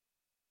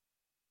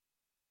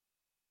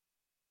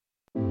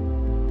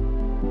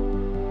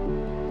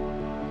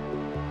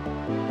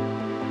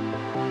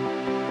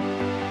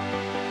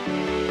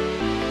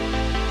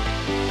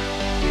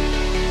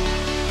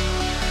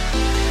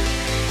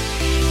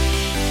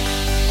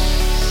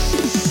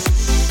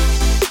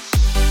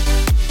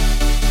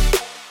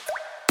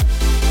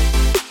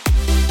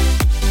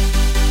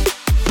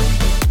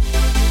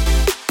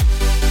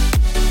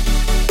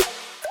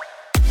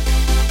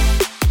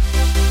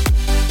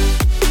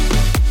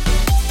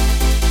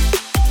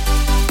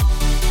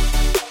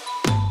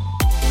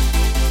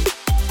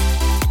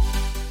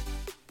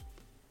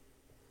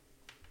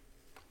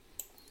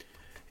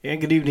And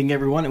good evening,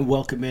 everyone, and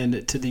welcome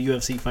in to the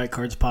UFC Fight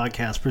Cards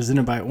podcast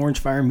presented by Orange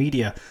Fire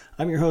Media.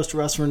 I'm your host,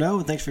 Russ Renaud,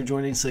 and thanks for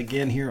joining us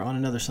again here on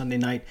another Sunday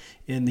night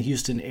in the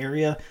Houston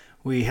area.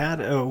 We had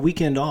a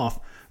weekend off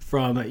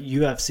from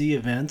UFC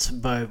events,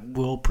 but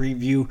we'll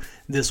preview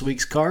this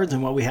week's cards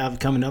and what we have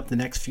coming up the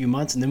next few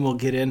months, and then we'll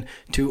get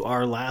into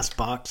our last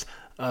box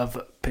of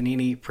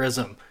Panini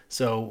Prizm.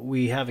 So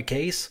we have a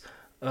case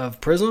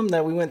of Prizm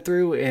that we went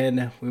through,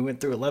 and we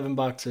went through 11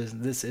 boxes.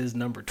 This is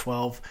number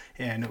 12,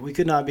 and we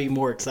could not be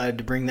more excited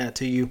to bring that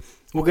to you.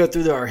 We'll go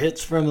through our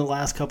hits from the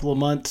last couple of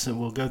months, and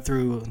we'll go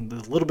through the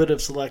little bit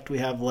of select we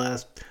have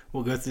left.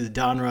 We'll go through the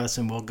Donruss,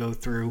 and we'll go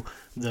through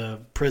the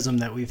Prizm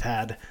that we've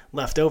had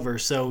left over.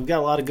 So we've got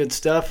a lot of good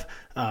stuff.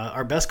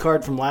 Our best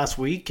card from last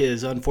week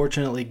is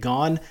unfortunately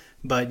gone,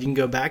 but you can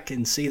go back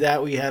and see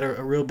that. We had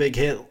a real big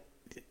hit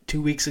 2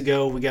 weeks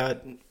ago. We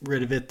got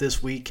rid of it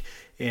this week.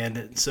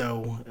 And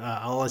so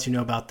I'll let you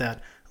know about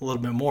that a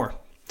little bit more.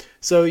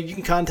 So you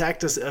can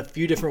contact us a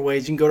few different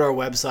ways. You can go to our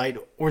website,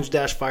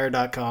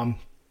 orange-fire.com.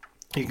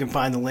 You can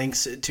find the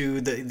links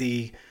to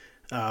the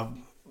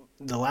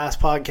last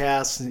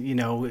podcast,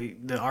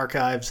 the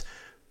archives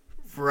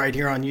right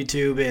here on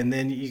YouTube. And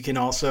then you can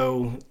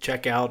also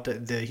check out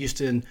the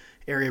Houston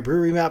area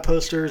brewery map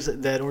posters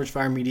that Orange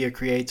Fire Media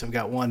creates. I've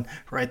got one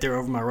right there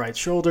over my right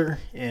shoulder,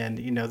 and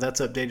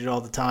that's updated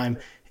all the time.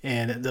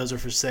 And those are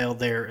for sale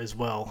there as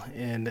well.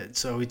 And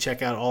so we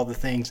check out all the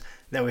things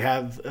that we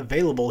have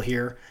available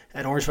here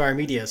at Orange Fire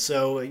Media.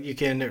 So you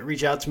can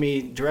reach out to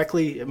me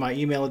directly at my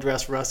email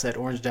address,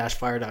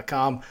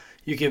 russ@orange-fire.com.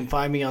 You can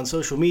find me on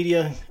social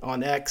media,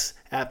 on X,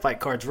 at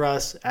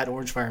FightCardsRuss, at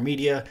Orange Fire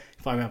Media.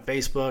 Find me on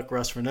Facebook,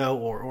 Russ Renaud,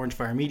 or Orange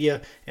Fire Media.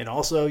 And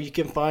also you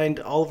can find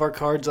all of our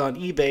cards on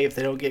eBay if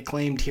they don't get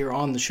claimed here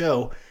on the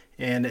show.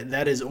 And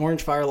that is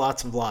Orange Fire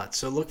Lots of Lots.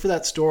 So look for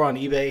that store on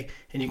eBay,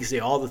 and you can see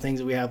all the things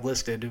that we have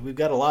listed. We've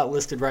got a lot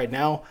listed right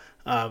now.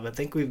 I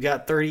think we've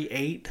got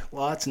 38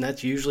 lots, and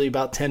that's usually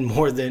about 10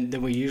 more than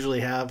we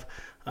usually have.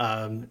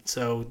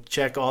 So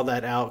check all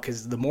that out,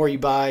 because the more you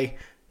buy,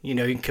 you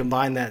can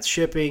combine that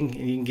shipping,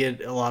 and you can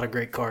get a lot of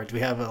great cards.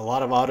 We have a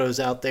lot of autos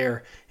out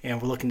there, and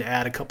we're looking to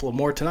add a couple of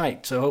more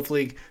tonight. So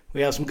hopefully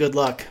we have some good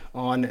luck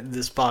on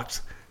this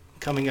box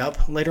coming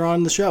up later on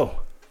in the show.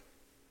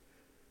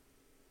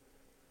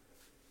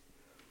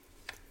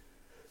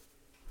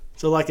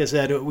 So like I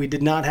said, we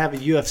did not have a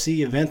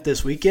UFC event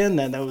this weekend,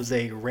 and that was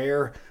a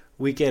rare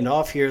weekend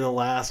off here the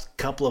last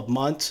couple of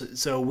months.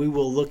 So we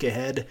will look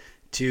ahead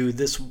to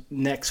this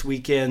next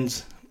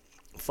weekend's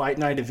Fight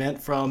Night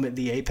event from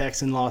the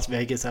Apex in Las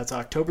Vegas. That's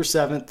October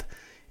 7th,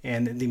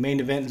 and the main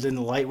event is in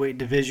the lightweight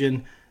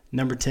division.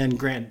 Number 10,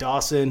 Grant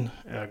Dawson,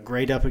 a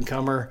great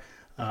up-and-comer,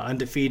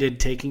 undefeated,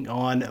 taking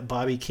on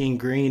Bobby King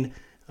Green.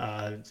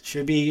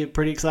 Should be a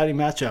pretty exciting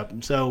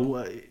matchup.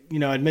 So,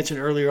 I'd mentioned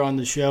earlier on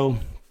the show,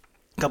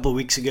 a couple of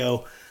weeks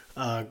ago,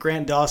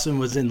 Grant Dawson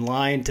was in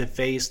line to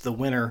face the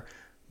winner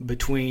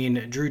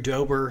between Drew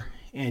Dober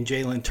and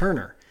Jalen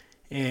Turner.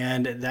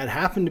 And that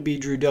happened to be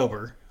Drew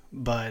Dober,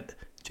 but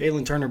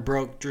Jalen Turner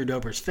broke Drew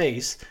Dober's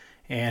face,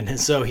 and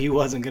so he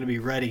wasn't going to be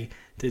ready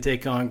to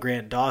take on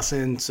Grant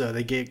Dawson. So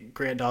they get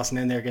Grant Dawson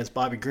in there against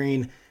Bobby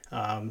Green.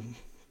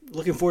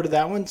 Looking forward to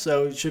that one,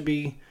 so it should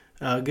be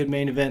a good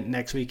main event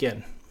next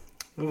weekend.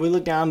 When we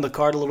look down the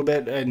card a little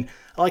bit, and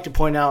I like to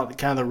point out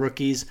kind of the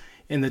rookies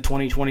in the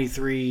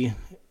 2023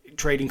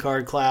 trading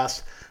card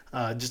class,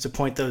 just to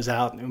point those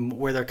out and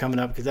where they're coming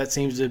up, because that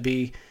seems to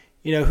be,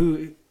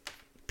 who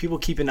people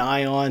keep an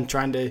eye on,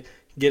 trying to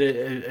get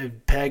a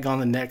peg on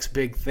the next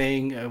big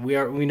thing.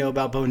 We know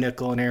about Bo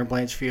Nickel and Aaron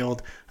Blanchfield,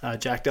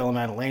 Jack Della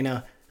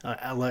Maddalena,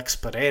 Alex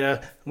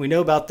Pereira. We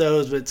know about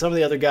those, but some of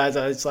the other guys,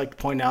 I just like to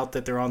point out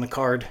that they're on the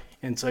card,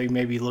 and so you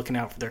may be looking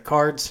out for their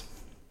cards.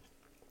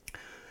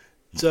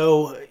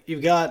 So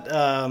you've got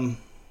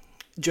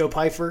Joe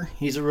Pyfer.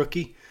 He's a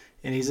rookie,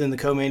 and he's in the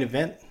co-main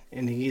event,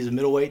 and he's a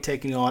middleweight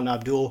taking on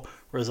Abdul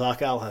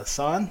Razak Al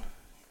Hassan.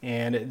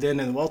 And then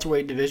in the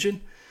welterweight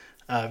division,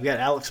 we've got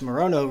Alex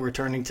Morono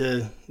returning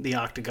to the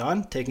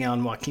octagon, taking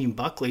on Joaquin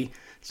Buckley.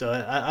 So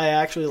I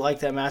actually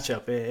like that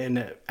matchup.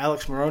 And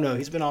Alex Morono,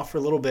 he's been off for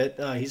a little bit.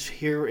 He's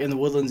here in the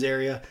Woodlands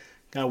area,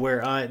 kind of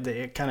where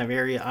the kind of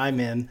area I'm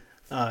in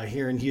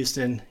here in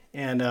Houston.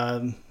 And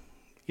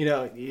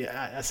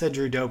I said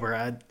Drew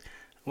Dober.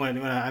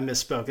 When I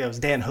misspoke, that was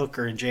Dan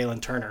Hooker and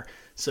Jalen Turner.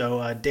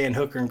 So Dan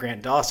Hooker and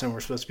Grant Dawson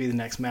were supposed to be the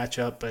next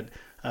matchup, but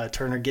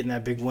Turner getting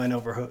that big win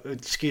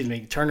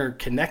Turner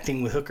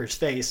connecting with Hooker's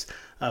face.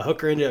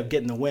 Hooker ended up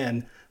getting the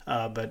win,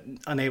 but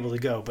unable to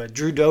go. But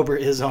Drew Dober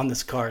is on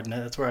this card, and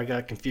that's where I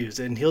got confused.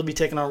 And he'll be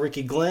taking on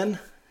Ricky Glenn,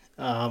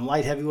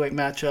 light heavyweight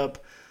matchup.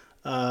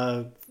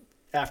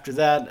 After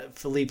that,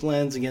 Philippe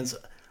Lins against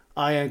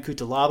Ion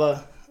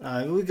Kutalaba.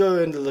 We go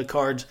into the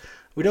cards.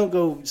 We don't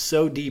go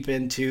so deep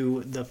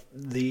into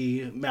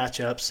the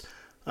matchups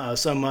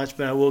so much,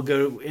 but I will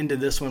go into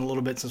this one a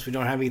little bit since we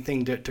don't have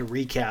anything to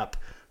recap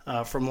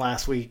from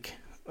last week.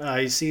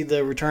 You see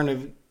the return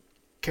of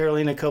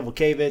Karolina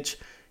Kowalkiewicz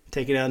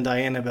taking on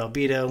Diana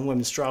Belbita,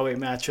 women's strawweight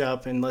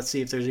matchup, and let's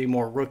see if there's any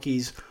more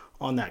rookies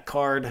on that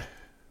card.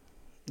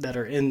 that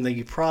are in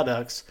the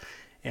products,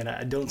 and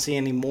I don't see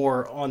any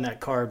more on that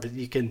card, but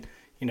you can,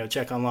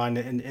 check online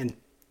and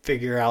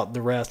figure out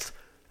the rest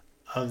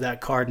of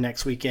that card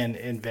next weekend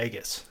in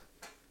Vegas.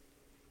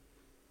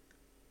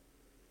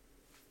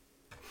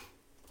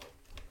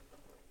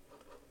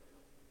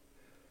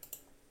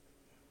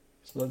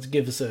 So let's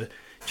give us a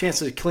chance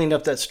to clean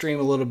up that stream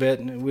a little bit,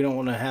 and we don't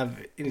want to have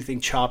anything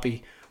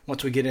choppy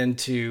once we get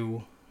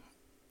into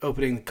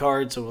opening the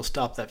card, so we'll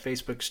stop that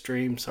Facebook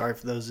stream. Sorry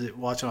for those that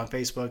watching on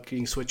Facebook. You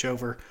can switch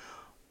over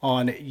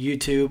on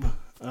YouTube.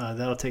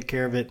 That'll take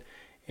care of it,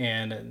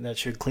 and that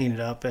should clean it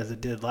up as it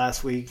did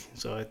last week.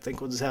 So I think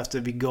we'll just have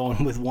to be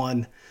going with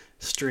one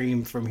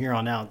stream from here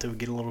on out until we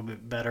get a little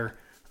bit better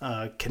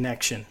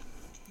connection.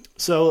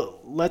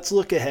 So let's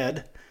look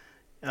ahead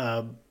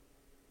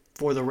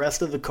for the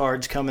rest of the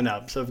cards coming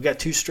up. So we've got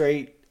 2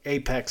 straight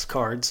Apex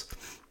cards.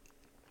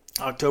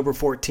 October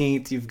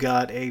 14th, you've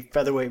got a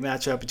featherweight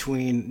matchup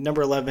between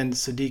number 11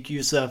 Sadiq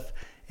Youssef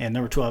and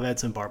number 12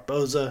 Edson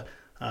Barboza.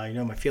 You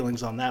know my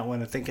feelings on that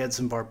one. I think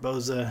Edson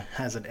Barboza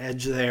has an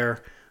edge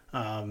there.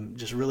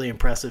 Just really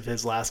impressive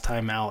his last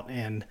time out,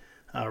 and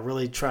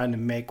really trying to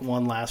make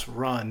one last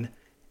run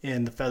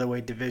in the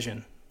featherweight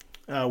division.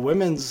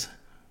 Women's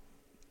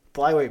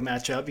flyweight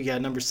matchup, you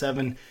got number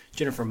 7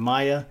 Jennifer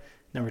Maia,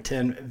 number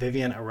 10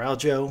 Vivian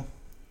Araujo,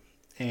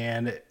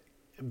 and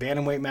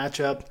bantamweight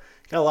matchup.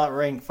 Got a lot of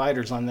ranked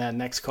fighters on that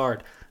next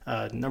card.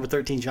 Number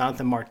 13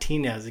 Jonathan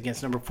Martinez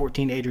against number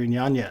 14 Adrian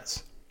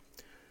Yanez.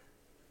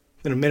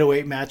 In a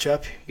middleweight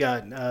matchup, you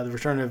got the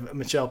return of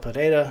Michel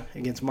Pereira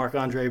against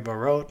Marc-Andre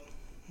Barrault,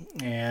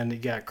 and you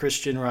got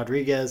Christian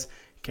Rodriguez,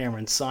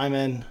 Cameron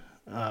Simon.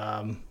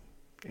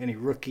 Any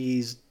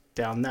rookies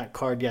down that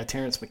card? Yeah,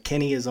 Terrence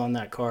McKinney is on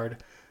that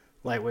card.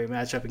 Lightweight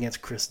matchup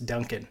against Chris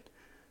Duncan.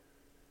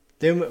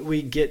 Then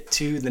we get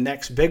to the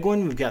next big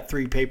one. We've got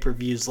 3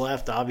 pay-per-views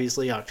left,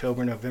 obviously,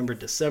 October, November,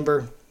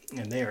 December,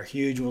 and they are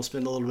huge. We'll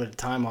spend a little bit of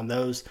time on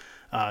those.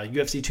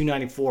 UFC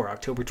 294,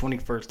 October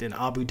 21st in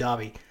Abu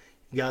Dhabi.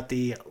 You got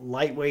the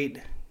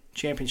lightweight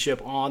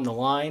championship on the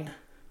line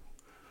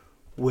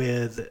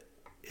with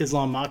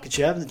Islam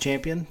Makhachev, the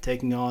champion,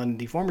 taking on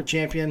the former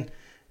champion,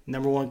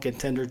 number 1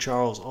 contender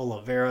Charles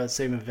Oliveira.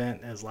 Same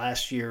event as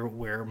last year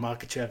where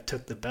Makhachev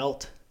took the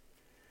belt.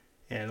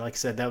 And like I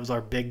said, that was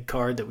our big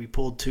card that we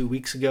pulled 2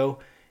 weeks ago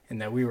and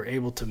that we were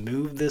able to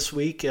move this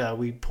week.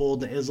 We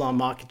pulled the Islam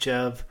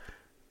Makhachev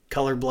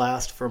Color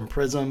Blast from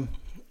Prizm,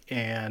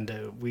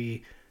 and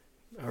we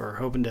are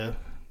hoping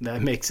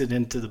that makes it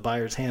into the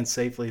buyer's hands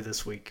safely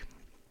this week.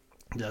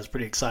 That was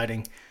pretty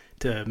exciting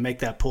to make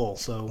that pull.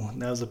 So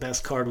that was the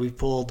best card we've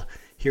pulled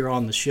here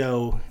on the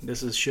show.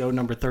 This is show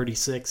number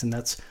 36, and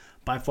that's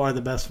by far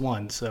the best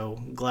one. So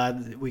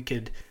glad that we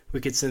could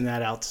send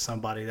that out to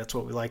somebody. That's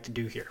what we like to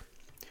do here.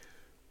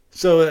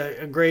 So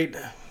a great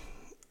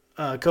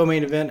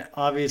co-main event,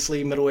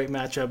 obviously, middleweight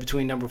matchup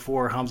between number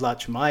 4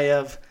 Khamzat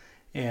Chimaev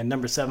and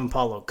number 7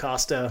 Paulo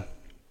Costa.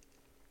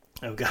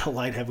 I've got a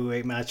light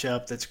heavyweight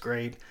matchup that's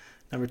great.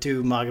 Number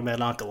 2 Magomed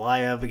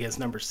Ankalaev against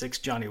number 6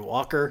 Johnny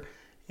Walker.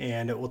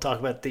 And we'll talk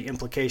about the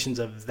implications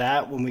of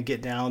that when we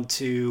get down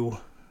to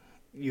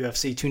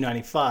UFC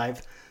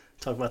 295.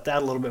 Talk about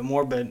that a little bit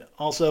more, but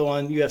also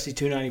on UFC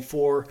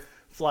 294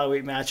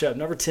 flyweight matchup,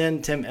 number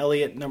 10 Tim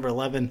Elliott, number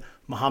 11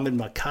 Muhammad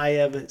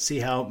Makayev. See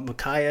how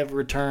Makayev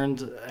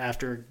returns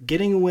after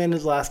getting a win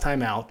his last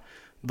time out,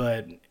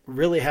 but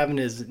really having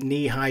his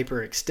knee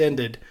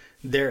hyperextended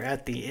there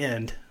at the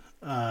end.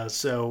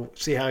 So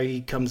see how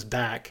he comes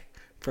back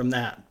from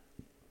that.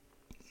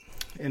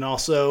 And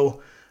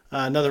also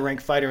another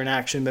ranked fighter in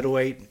action,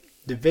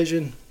 middleweight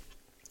division.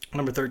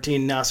 Number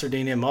 13,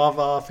 Nasruddin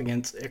Imavov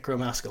against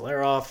Ikram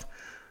Askalarov.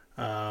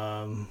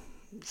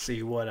 Let's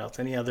see what else.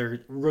 Any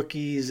other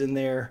rookies in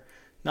there?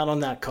 Not on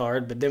that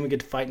card, but then we get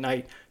to Fight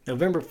Night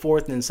November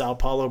 4th in Sao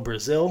Paulo,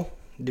 Brazil.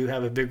 Do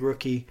have a big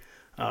rookie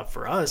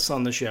for us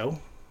on the show.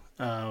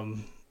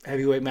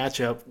 Heavyweight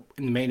matchup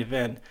in the main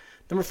event.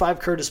 Number 5,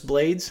 Curtis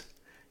Blades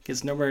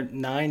against number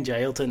 9,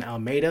 Jailton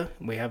Almeida.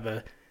 We have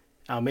a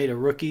Almeida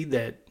rookie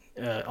that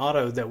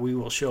auto that we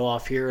will show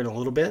off here in a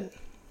little bit.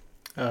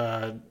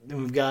 Then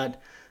we've got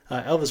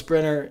Elvis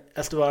Brenner,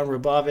 Esteban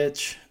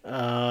Rubovic.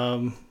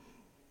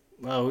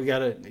 We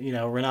got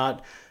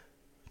Renat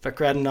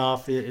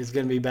Fakhretdinov is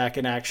going to be back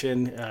in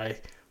action.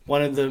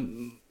 One of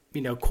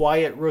the,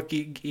 quiet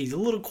rookie. He's a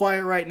little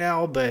quiet right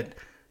now, but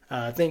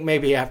I think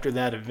maybe after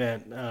that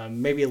event,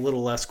 maybe a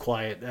little less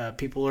quiet.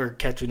 People are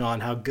catching on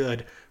how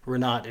good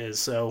Renat is.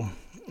 So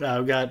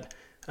we've got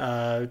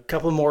a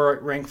couple more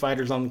ranked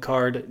fighters on the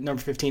card.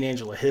 Number 15,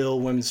 Angela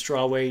Hill, women's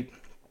strawweight.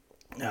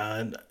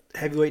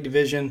 Heavyweight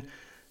division,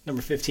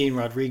 number 15,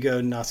 Rodrigo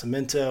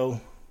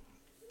Nascimento.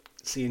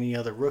 See any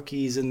other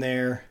rookies in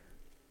there?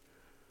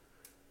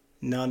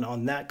 None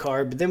on that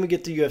card. But then we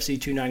get to UFC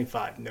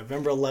 295,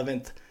 November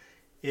 11th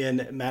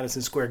in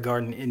Madison Square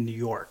Garden in New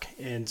York.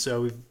 And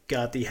so we've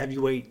got the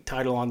heavyweight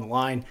title on the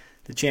line.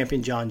 The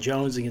champion John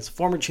Jones against the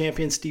former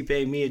champion Stipe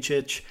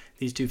Miocic.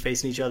 These two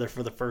facing each other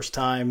for the first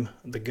time.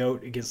 The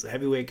GOAT against the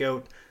heavyweight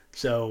GOAT.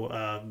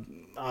 So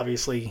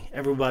obviously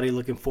everybody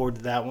looking forward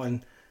to that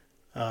one.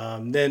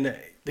 Then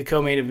the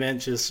co-main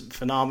event, just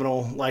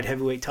phenomenal. Light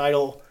heavyweight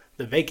title,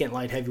 the vacant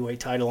light heavyweight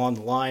title on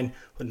the line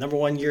with number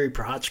 1 Yuri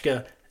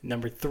Prochazka,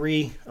 number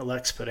 3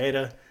 Alex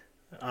Pereira.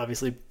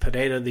 Obviously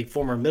Pereira, the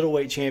former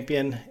middleweight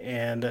champion,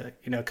 and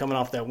coming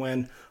off that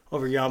win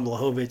over Jan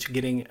Blachowicz,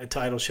 getting a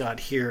title shot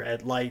here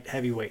at light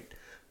heavyweight.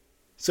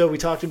 So we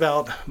talked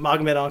about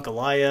Magomed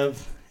Ankalaev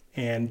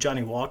and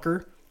Johnny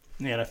Walker,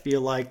 and I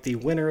feel like the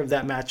winner of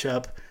that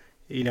matchup,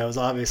 is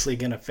obviously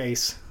going to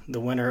face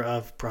the winner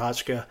of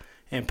Prochazka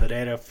and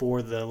Pereira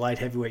for the light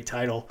heavyweight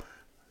title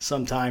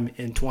sometime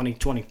in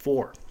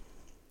 2024.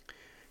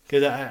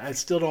 Because I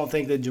still don't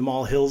think that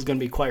Jamal Hill is going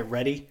to be quite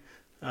ready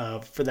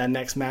for that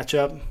next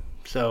matchup.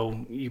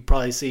 So you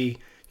probably see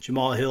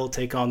Jamal Hill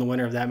take on the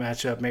winner of that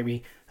matchup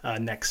maybe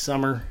next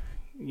summer.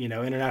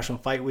 International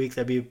Fight Week,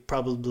 that'd be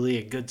probably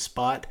a good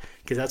spot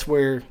because that's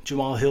where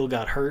Jamal Hill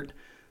got hurt.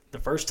 The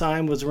first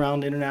time was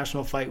around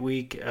International Fight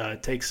Week.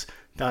 It takes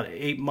about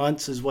 8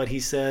 months is what he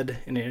said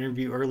in an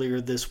interview earlier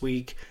this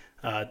week.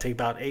 Take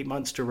about 8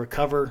 months to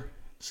recover.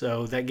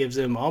 So that gives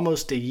him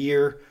almost a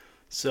year.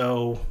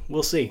 So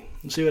we'll see.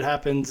 We'll see what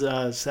happens,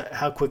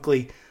 how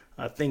quickly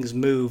things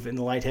move in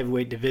the light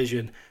heavyweight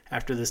division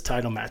after this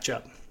title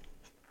matchup.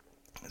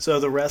 So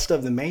the rest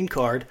of the main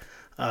card,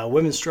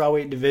 women's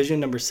strawweight division,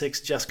 number 6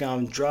 Jessica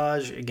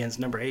Andrade against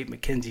number 8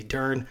 Mackenzie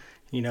Dern.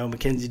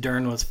 Mackenzie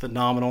Dern was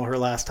phenomenal her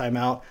last time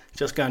out.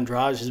 Jessica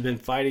Andrade has been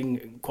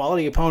fighting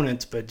quality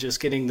opponents, but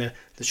just getting the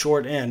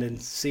short end and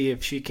see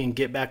if she can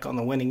get back on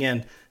the winning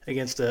end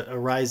against a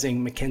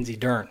rising Mackenzie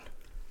Dern.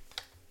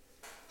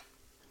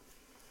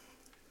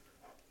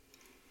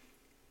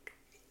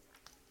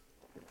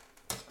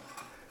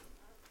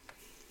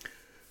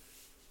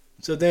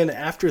 So then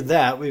after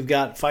that, we've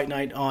got Fight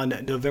Night on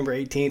November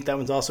 18th. That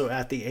one's also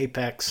at the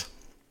Apex.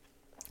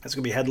 That's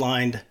going to be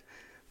headlined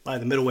by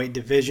the middleweight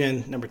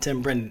division. Number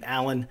 10, Brendan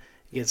Allen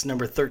against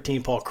number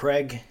 13, Paul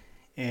Craig.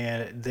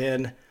 And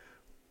then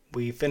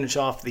we finish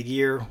off the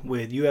year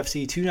with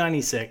UFC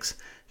 296,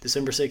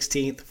 December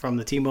 16th from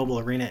the T-Mobile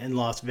Arena in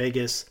Las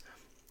Vegas.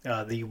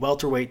 The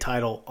welterweight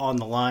title on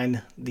the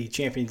line. The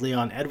champion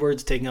Leon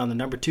Edwards taking on the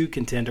number 2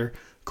 contender,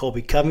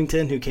 Colby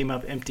Covington, who came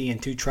up empty in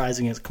 2 tries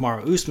against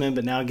Kamaru Usman,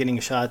 but now getting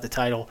a shot at the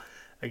title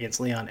against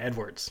Leon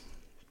Edwards.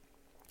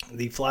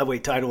 The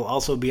flyweight title will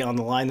also be on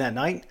the line that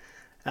night.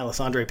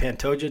 Alessandro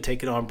Pantoja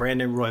taking on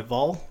Brandon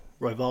Royval.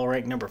 Royval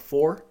ranked number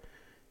 4.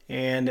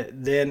 And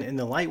then in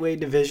the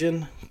lightweight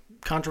division,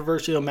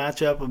 controversial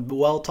matchup,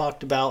 well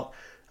talked about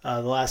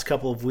the last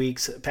couple of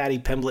weeks. Paddy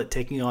Pimblett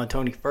taking on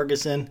Tony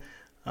Ferguson.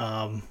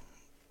 A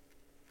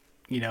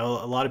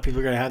lot of people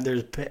are going to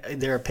have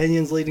their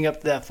opinions leading up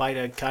to that fight.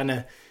 I kind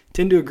of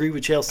tend to agree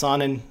with Chael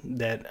Sonnen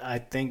that I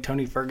think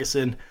Tony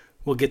Ferguson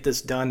will get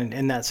this done and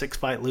end that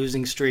 6-fight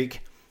losing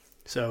streak.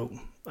 So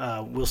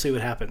we'll see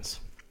what happens.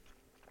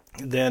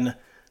 Then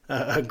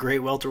a great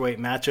welterweight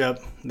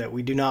matchup that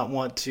we do not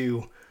want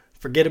to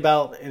forget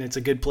about, and it's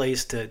a good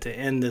place to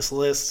end this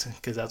list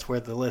because that's where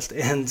the list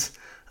ends.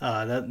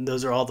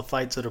 Those are all the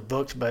fights that are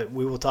booked, but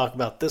we will talk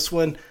about this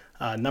one.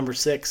 Number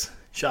 6,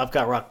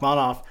 Shavkat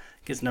Rakhmonov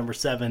against number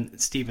 7,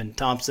 Stephen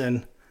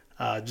Thompson.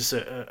 Just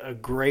a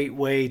great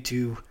way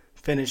to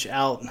finish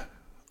out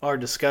our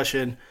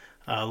discussion.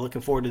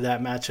 Looking forward to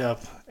that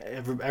matchup.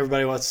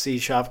 Everybody wants to see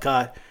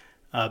Shavkat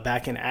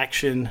back in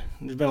action.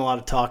 There's been a lot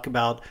of talk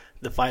about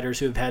the fighters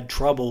who have had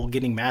trouble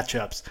getting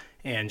matchups,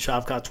 and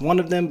Shavkat's one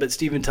of them, but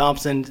Stephen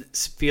Thompson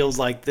feels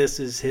like this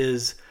is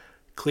his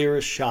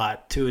clearest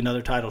shot to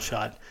another title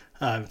shot.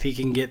 If he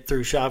can get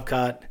through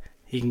Shavkat,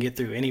 he can get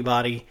through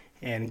anybody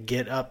and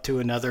get up to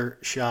another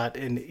shot.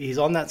 And he's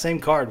on that same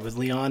card with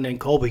Leon and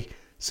Colby.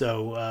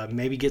 So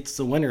maybe gets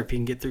the winner if he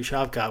can get through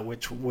Shavkat,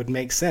 which would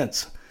make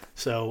sense.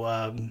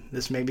 So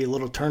this may be a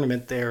little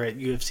tournament there at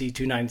UFC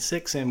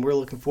 296, and we're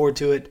looking forward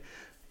to it.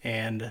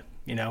 And,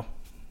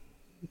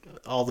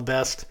 all the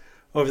best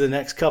over the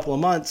next couple of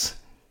months.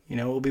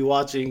 We'll be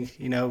watching,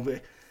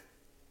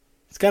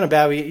 it's kind of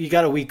bad. You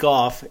got a week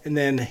off, and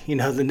then,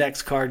 the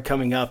next card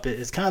coming up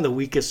is kind of the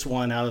weakest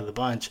one out of the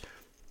bunch.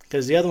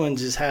 Because the other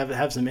ones just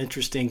have some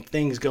interesting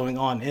things going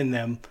on in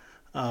them.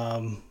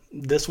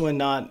 This one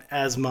not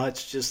as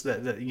much. Just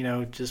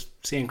that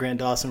just seeing Grant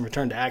Dawson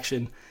return to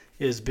action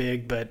is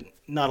big, but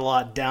not a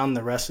lot down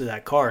the rest of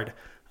that card.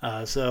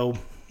 But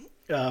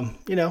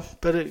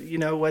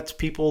it whets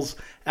people's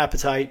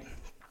appetite,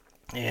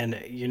 and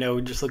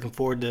just looking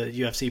forward to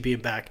UFC being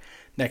back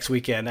next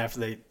weekend after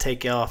they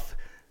take off.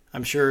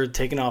 I'm sure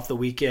taking off the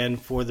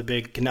weekend for the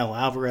big Canelo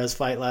Alvarez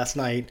fight last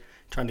night.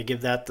 Trying to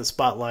give that the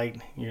spotlight.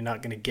 You're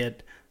not going to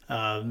get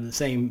the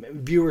same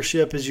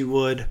viewership as you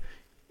would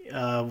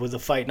with the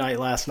fight night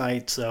last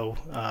night. So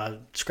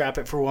scrap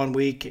it for 1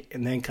 week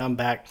and then come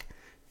back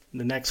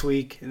the next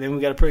week. And then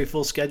we got a pretty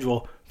full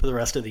schedule for the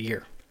rest of the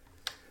year.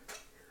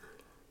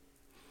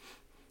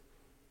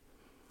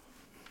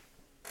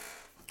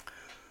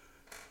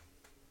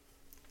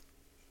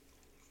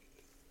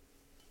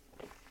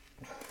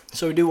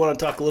 So we do want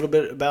to talk a little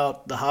bit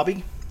about the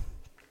hobby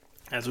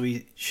as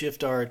we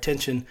shift our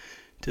attention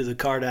to the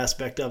card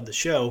aspect of the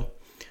show.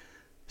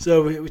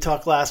 So we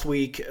talked last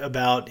week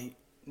about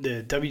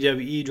the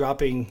WWE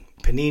dropping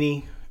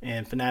Panini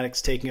and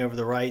Fanatics taking over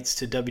the rights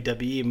to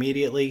WWE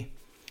immediately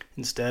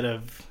instead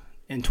of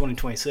in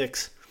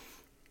 2026.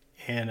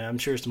 And I'm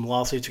sure some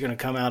lawsuits are going to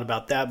come out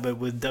about that. But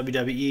with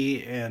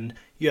WWE and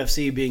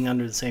UFC being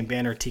under the same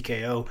banner,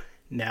 TKO,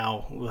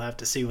 now we'll have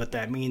to see what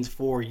that means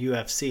for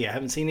UFC. I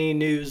haven't seen any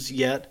news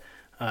yet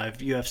if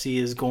UFC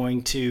is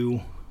going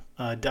to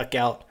duck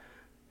out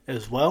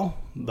as well.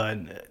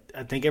 But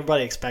I think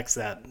everybody expects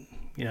that,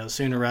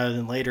 sooner rather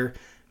than later.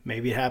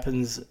 Maybe it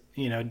happens,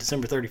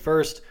 December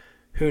 31st.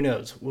 Who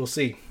knows? We'll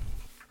see.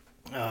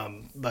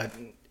 But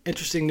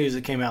interesting news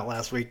that came out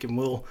last week, and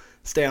we'll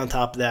stay on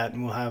top of that,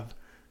 and we'll have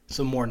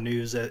some more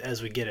news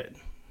as we get it.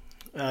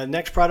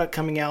 Next product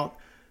coming out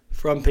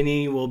from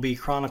Panini will be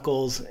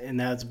Chronicles, and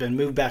that's been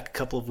moved back a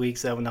couple of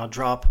weeks. That will now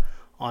drop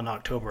on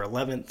October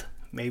 11th.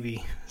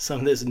 Maybe some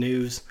of this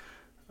news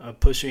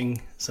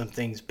pushing some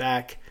things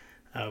back.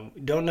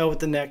 Don't know what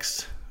the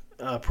next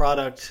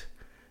product,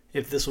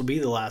 if this will be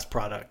the last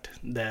product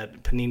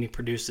that Panini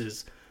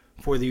produces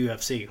for the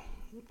UFC.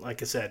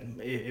 Like I said,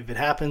 if it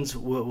happens,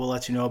 we'll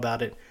let you know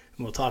about it,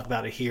 and we'll talk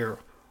about it here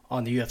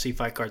on the UFC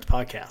Fight Cards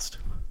podcast.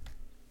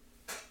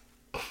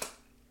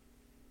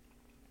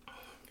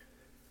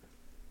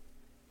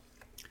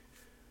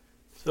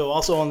 So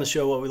also on the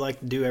show, what we like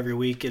to do every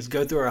week is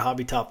go through our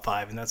hobby top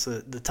 5, and that's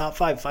the top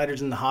 5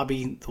 fighters in the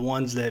hobby, the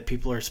ones that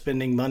people are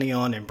spending money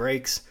on in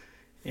breaks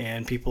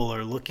and people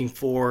are looking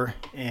for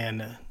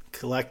and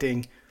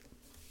collecting.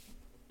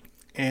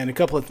 And a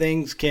couple of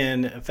things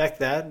can affect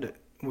that.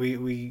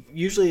 We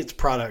usually it's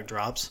product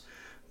drops,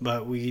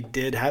 but we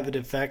did have it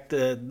affect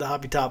the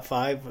hobby top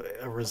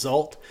 5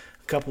 result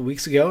a couple of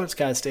weeks ago. It's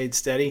kind of stayed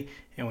steady,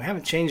 and we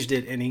haven't changed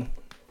it any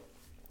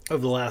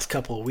over the last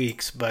couple of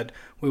weeks, but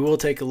we will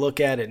take a look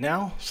at it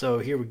now. So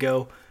here we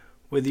go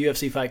with the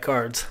UFC Fight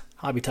Cards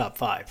Hobby Top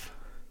 5.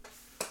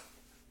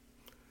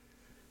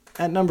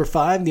 At number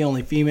 5, the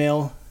only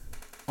female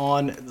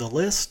on the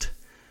list,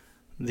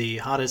 the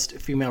hottest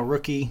female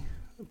rookie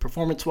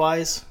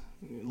performance-wise,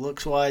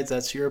 looks-wise,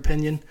 that's your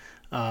opinion,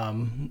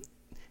 Erin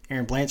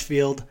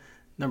Blanchfield.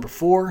 Number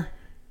 4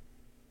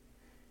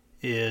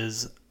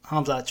 is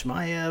Khamzat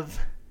Chimaev.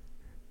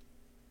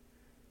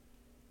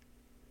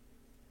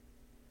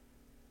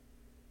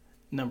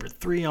 Number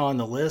 3 on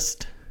the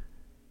list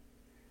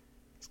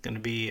is going to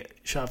be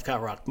Shavkat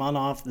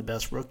Rakhmonov, the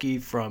best rookie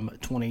from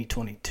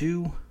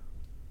 2022.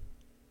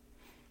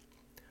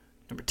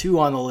 Number 2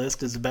 on the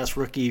list is the best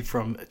rookie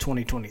from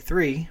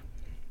 2023.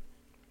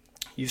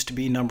 Used to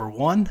be number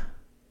 1.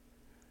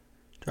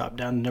 Dropped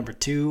down to number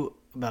 2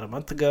 about a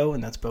month ago,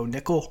 and that's Bo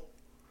Nickel.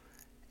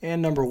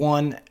 And number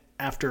 1,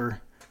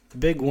 after the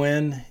big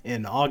win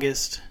in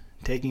August,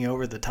 taking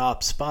over the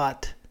top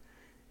spot,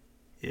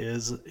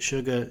 is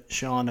Sugar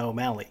Sean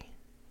O'Malley.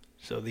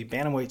 So the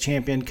bantamweight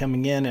champion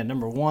coming in at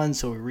number 1.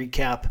 So we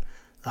recap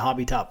the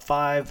hobby top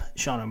 5.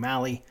 Sean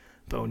O'Malley,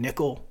 Bo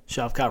Nickel,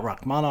 Shavkat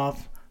Rakhmonov,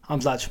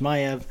 Khamzat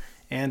Chimaev,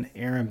 and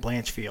Erin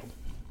Blanchfield.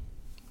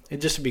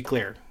 And just to be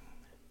clear,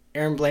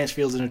 Erin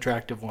Blanchfield's an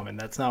attractive woman.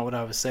 That's not what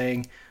I was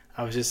saying.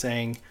 I was just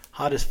saying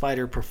hottest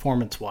fighter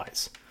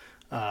performance-wise.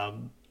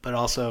 But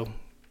also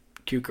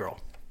cute girl.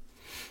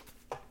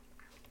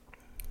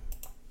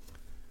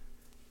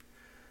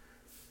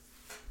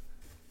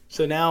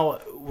 So now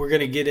we're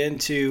going to get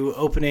into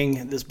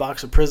opening this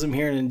box of Prizm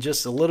here in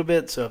just a little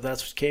bit. So if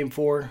that's what you came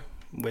for,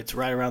 it's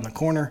right around the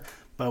corner.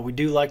 But we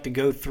do like to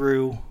go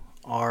through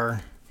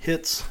our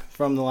hits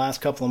from the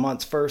last couple of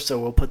months first. So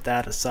we'll put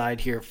that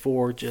aside here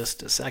for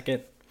just a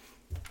second.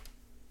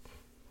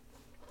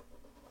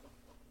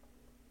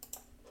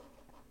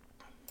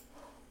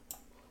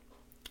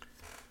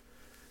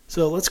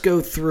 So let's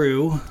go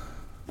through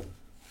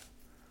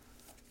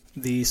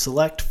the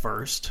select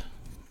first.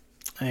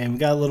 And we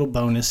got a little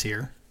bonus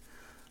here.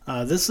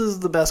 This is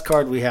the best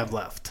card we have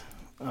left.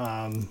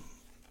 We've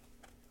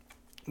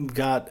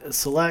got a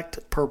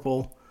select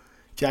purple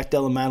Jack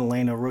Della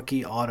Maddalena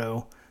rookie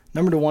auto,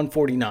 number to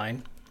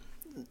 149.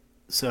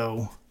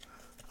 So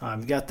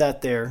we've got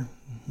that there,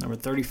 number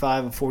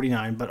 35 of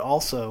 49. But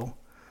also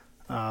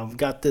we've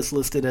got this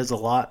listed as a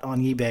lot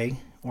on eBay.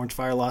 Orange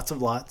Fire Lots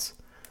of Lots.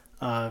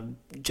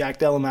 Jack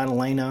Della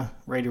Maddalena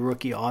rated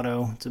rookie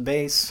auto. It's a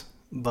base,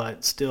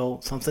 but still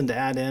something to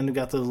add in. We've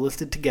got those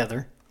listed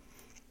together.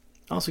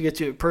 Also get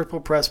you a purple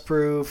press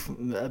proof,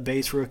 a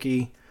base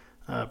rookie,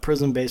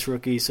 Prizm base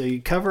rookie. So you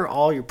cover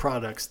all your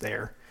products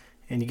there,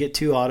 and you get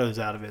 2 autos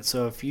out of it.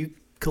 So if you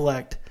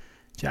collect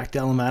Jack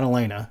Della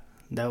Maddalena,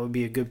 that would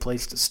be a good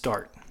place to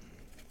start.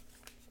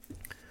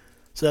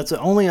 So that's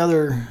the only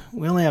other.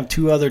 We only have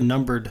 2 other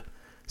numbered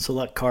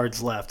select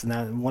cards left, and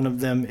that one of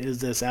them is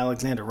this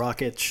Alexander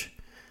Rakic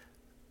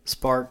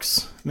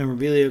Sparks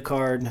memorabilia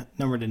card,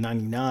 numbered to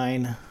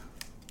 99,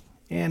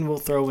 and we'll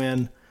throw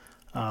in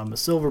a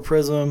silver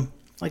Prizm.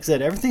 Like I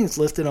said, everything's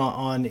listed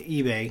on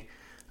eBay.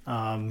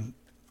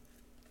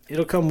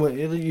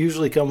 It'll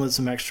usually come with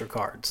some extra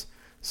cards,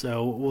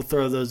 so we'll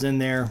throw those in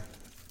there.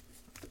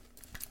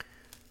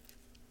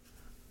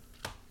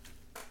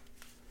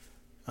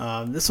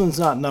 This one's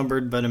not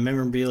numbered, but a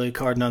memorabilia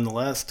card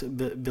nonetheless.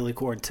 Billy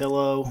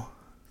Quarantillo,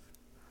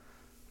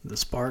 the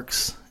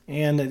Sparks.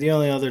 And the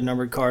only other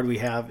numbered card we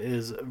have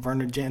is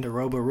Werner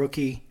Jandaroba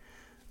rookie,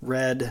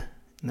 red,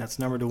 and that's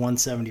numbered to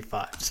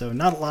 175. So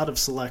not a lot of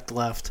select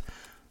left,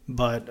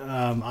 but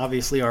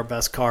obviously our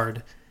best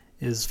card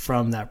is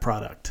from that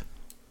product.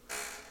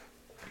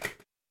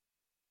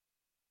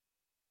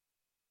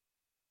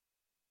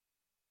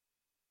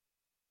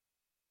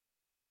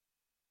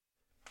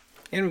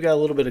 And we've got a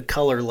little bit of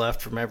color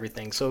left from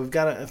everything. So we've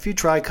got a few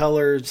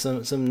tricolors,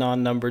 some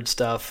non-numbered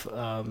stuff,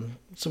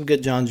 some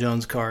good John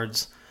Jones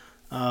cards.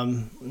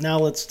 Now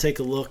let's take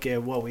a look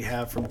at what we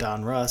have from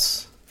Don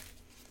Russ.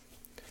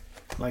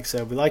 Like I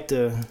said, we like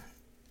to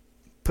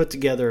put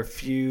together a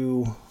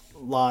few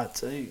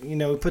lots.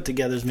 We put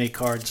together as many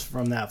cards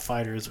from that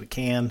fighter as we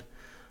can.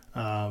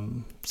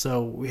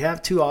 So we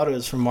have 2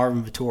 autos from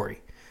Marvin Vettori.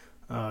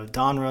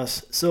 Don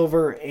Russ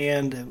silver,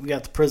 and we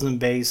got the Prizm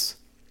base.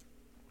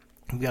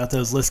 We've got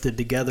those listed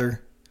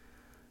together.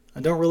 I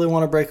don't really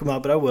want to break them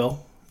up, but I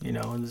will.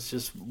 It's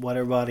just what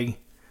everybody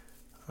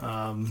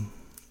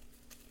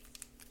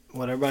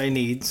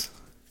needs.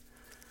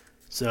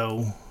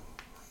 So,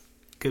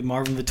 good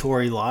Marvin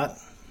Vettori lot.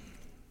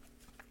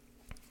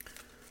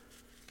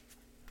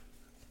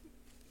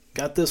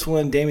 Got this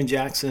one, Damon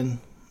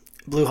Jackson,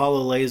 Blue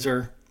Hollow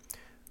Laser,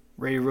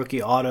 rated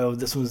rookie auto.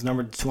 This one's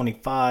numbered to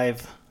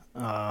 25.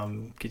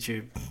 Get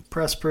you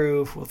press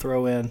proof. We'll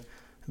throw in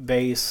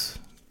base.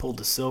 Pulled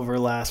the silver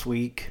last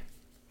week.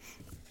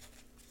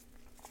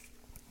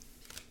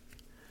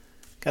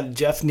 Got a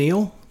Jeff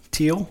Neal,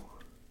 teal.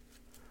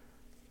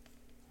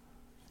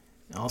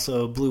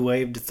 Also a blue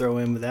wave to throw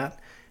in with that.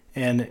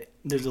 And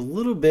there's a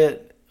little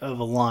bit of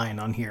a line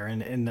on here.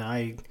 And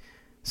I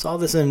saw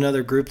this in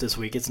another group this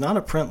week. It's not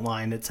a print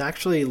line. It's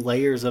actually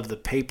layers of the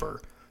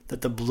paper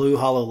that the blue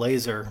hollow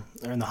laser,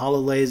 and the hollow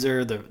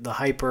laser, the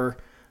hyper,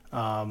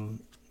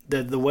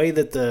 the way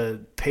that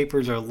the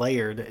papers are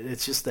layered,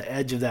 it's just the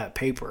edge of that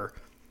paper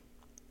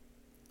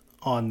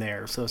on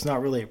there. So it's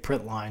not really a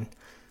print line.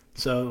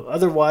 So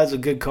otherwise, a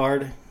good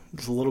card.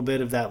 There's a little bit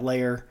of that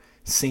layer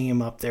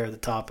seam up there at the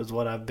top is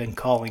what I've been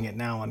calling it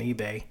now on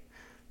eBay.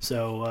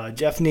 So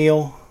Jeff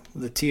Neal,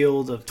 the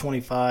teal of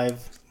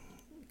 25,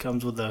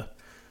 comes with a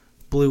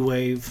blue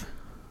wave.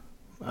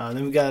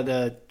 Then we got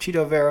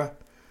Cheeto Vera,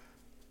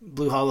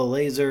 blue hollow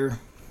laser,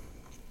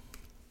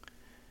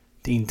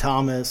 Dean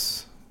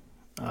Thomas,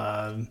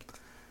 a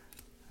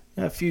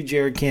few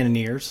Jared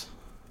Cannoniers.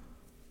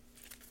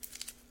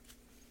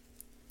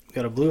 We've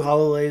got a blue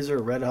hollow laser,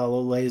 a red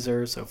hollow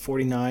laser, so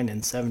 49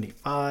 and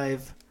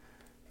 75.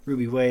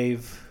 Ruby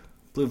Wave,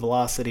 Blue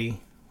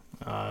Velocity.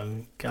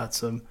 Got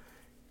some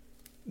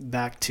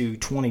back to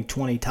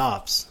 2020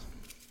 tops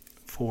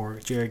for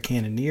Jared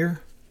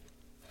Cannonier.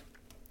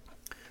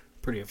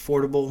 Pretty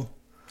affordable.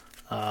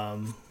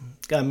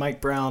 Got a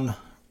Mike Brown,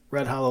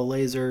 red hollow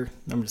laser,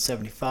 number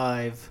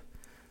 75.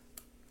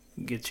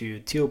 Get you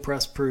teal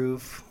press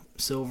proof,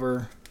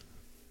 silver.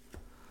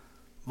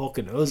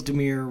 Vulcan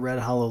Ozdemir, red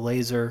hollow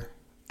laser,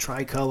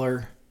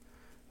 tricolor,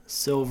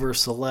 silver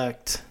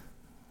select.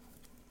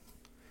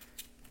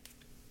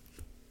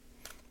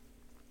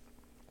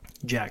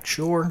 Jack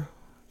Shore,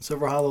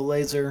 silver hollow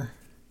laser.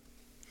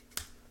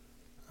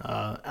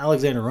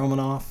 Alexander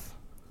Romanov.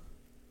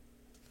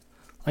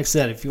 Like I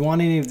said, if you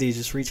want any of these,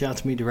 just reach out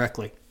to me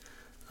directly.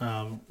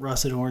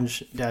 Russ at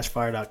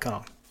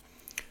orange-fire.com.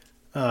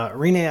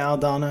 Rene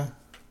Aldana,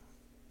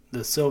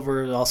 the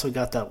silver, also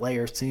got that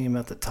layer seam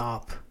at the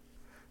top.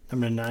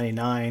 Number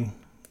 99,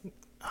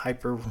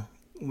 hyper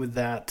with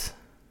that.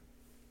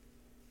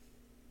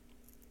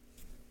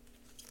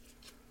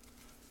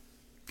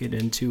 Get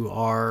into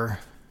our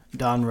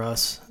Don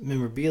Russ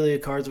memorabilia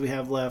cards we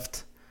have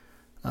left.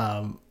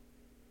 Magomed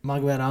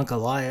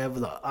Ankalaev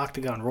with the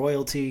Octagon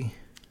Royalty.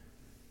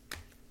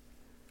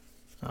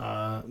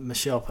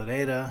 Michelle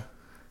Pineda,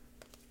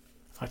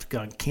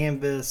 Octagon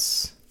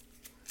Canvas.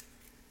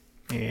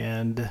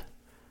 And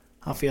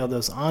Rafael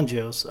dos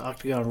Anjos,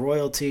 Octagon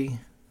Royalty.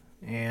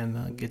 And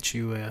I'll get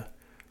you a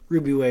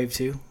Ruby Wave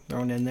too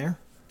thrown in there.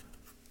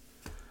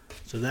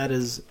 So that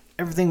is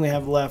everything we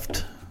have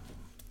left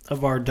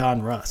of our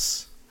Don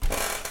Russ.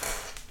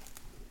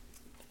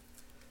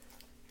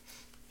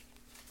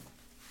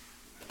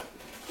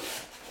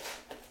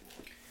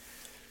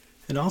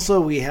 And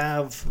also we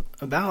have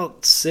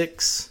about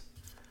 6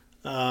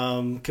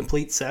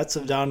 complete sets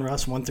of Don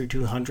Russ 1 through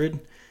 200.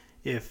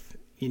 If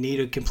you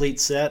need a complete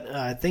set,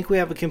 I think we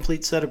have a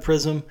complete set of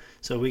Prizm,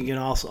 so we can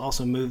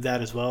also move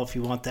that as well if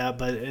you want that.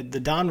 But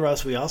the Don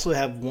Russ, we also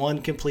have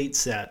 1 complete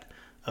set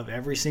of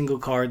every single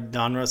card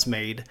Don Russ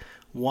made,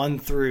 1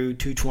 through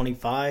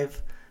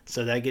 225.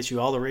 So that gets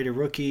you all the rated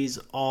rookies,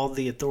 all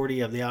the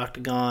authority of the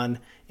Octagon,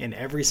 and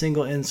every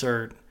single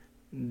insert.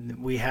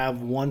 We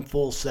have 1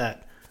 full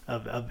set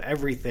of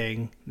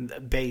everything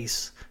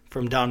base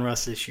from Don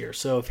Russ this year.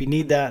 So if you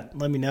need that,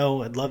 let me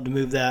know. I'd love to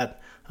move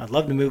that. I'd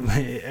love to move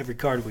every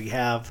card we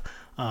have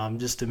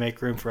just to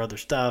make room for other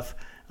stuff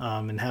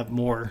and have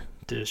more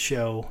to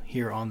show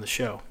here on the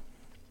show.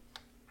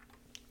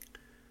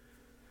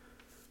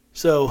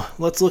 So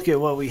let's look at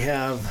what we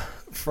have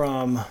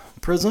from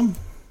Prizm.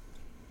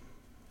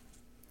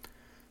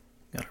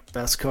 Got our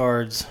best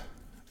cards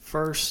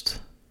first.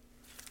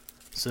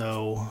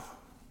 So,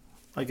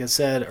 like I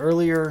said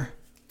earlier,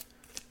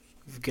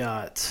 we've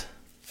got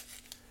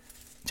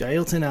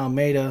Jailton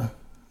Almeida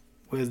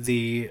with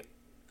the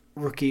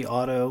rookie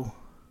auto.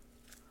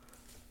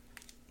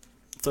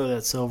 Throw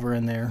that silver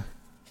in there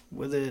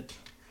with it.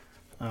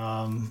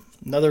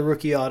 Another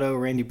rookie auto,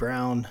 Randy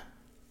Brown.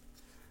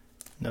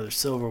 Another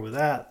silver with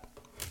that.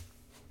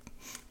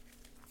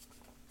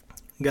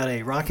 Got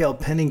a Raquel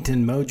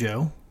Pennington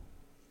Mojo.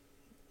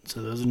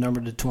 So those are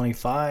numbered to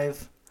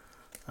 25.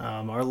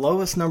 Our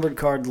lowest numbered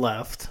card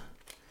left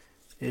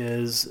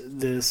is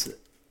this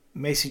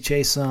Macy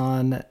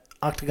Chiasson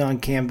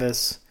Octagon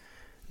Canvas.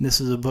 This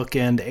is a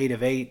bookend 8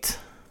 of 8.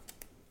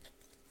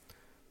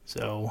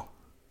 So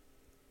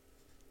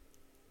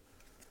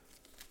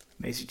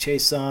Macy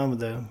Chiasson with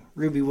the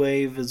Ruby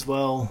Wave as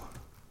well.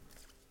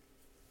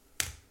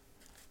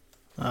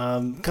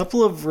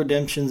 Couple of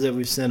redemptions that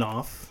we've sent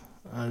off.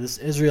 This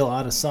Israel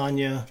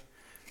Adesanya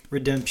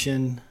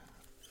redemption.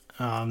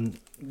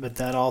 But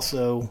that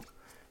also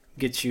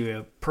gets you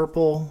a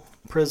purple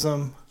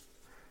Prizm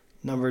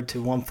numbered to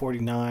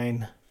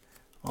 149.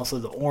 Also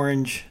the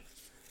orange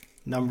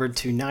numbered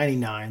to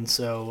 99.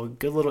 So a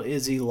good little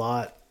Izzy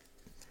lot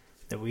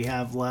that we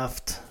have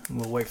left.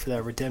 We'll wait for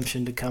that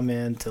redemption to come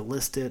in to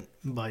list it.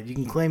 But you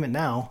can claim it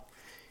now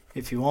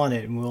if you want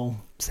it, and we'll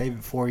save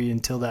it for you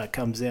until that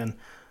comes in.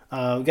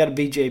 We've got a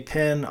BJ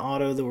Penn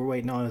auto that we're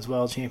waiting on as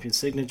well. Champion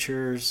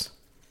Signatures.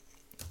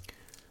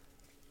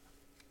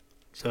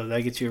 So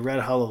that gets you a red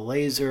hollow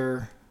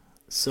laser,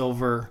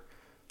 silver,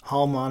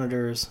 hall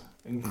monitors,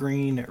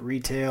 green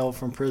retail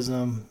from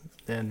Prizm,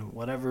 then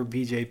whatever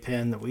BJ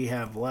Penn that we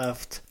have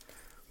left,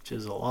 which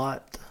is a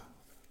lot.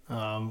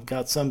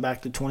 Got some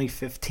back to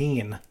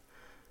 2015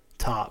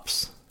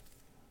 tops.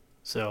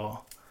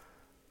 So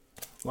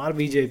a lot of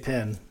BJ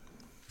Penn.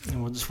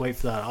 And we'll just wait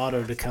for that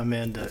auto to come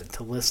in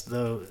to list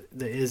the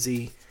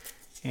Izzy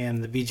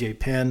and the BJ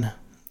Penn.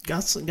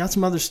 Got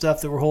some other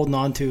stuff that we're holding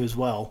on to as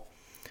well.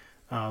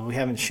 We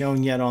haven't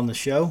shown yet on the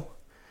show,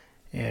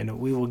 and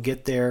we will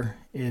get there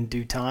in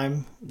due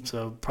time.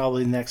 So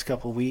probably the next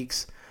couple of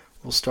weeks,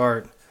 we'll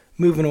start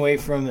moving away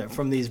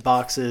from these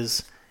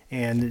boxes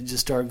and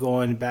just start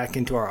going back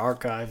into our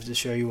archives to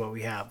show you what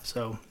we have.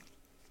 So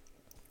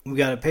we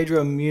got a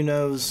Pedro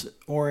Munoz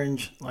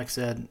orange, like I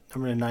said,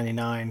 number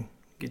 99.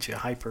 Get you a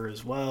hyper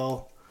as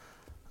well.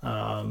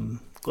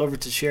 Glover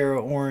Teixeira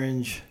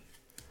orange.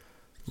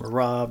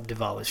 Merab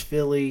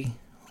Dvalishvili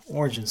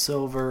orange and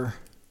silver.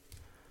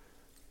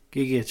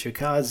 Giga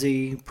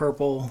Chikazi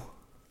purple.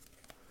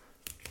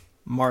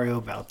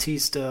 Mario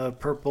Bautista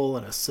purple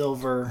and a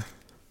silver.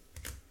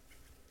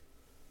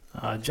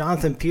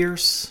 Jonathan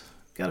Pierce.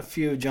 Got a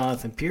few of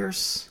Jonathan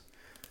Pierce.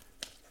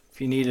 If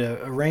you need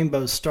a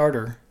rainbow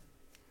starter,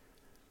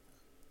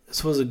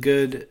 this was a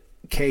good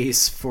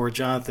case for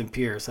Jonathan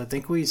Pierce. I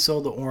think we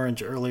sold the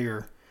orange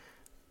earlier.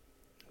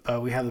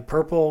 We have the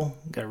purple,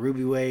 got a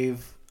Ruby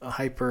Wave, a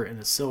Hyper, and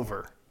a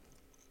silver.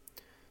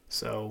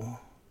 So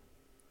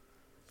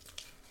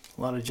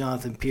a lot of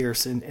Jonathan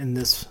Pierce in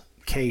this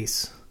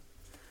case.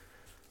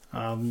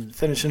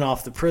 Finishing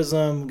off the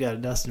Prizm, got a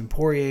Dustin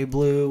Poirier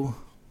blue,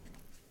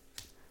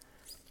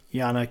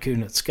 Yana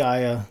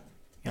Kunitskaya,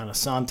 Yana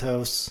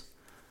Santos,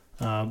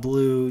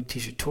 blue,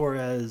 Tisha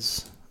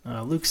Torres,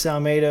 Lucas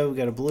Almeida, we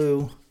got a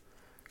blue,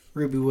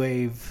 Ruby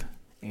Wave,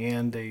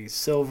 and a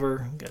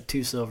silver. Got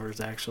two silvers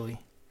actually.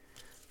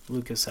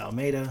 Lucas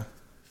Almeida.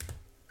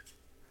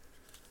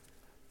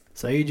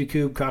 Saeed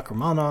Yakub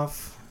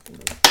Kakramanov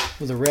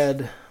with a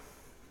red.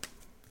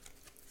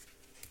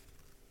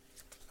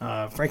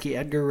 Frankie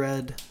Edgar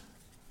red.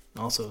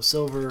 Also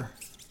silver.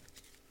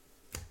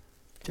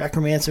 Jack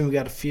Hermanson, we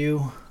got a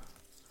few.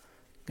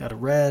 Got a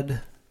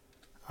red,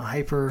 a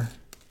hyper,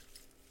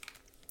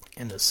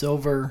 and a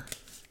silver.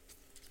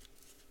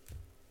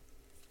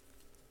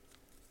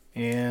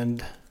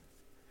 And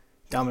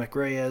Dominic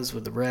Reyes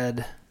with the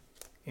red,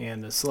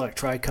 and the select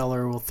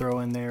tricolor we'll throw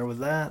in there with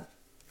that.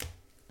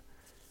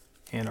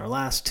 And our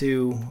last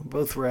two,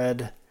 both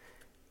red,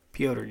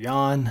 Piotr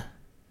Jan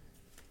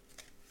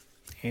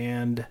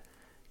and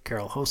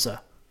Carol Hossa.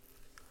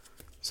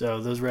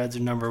 So those reds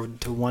are numbered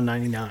to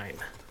 199.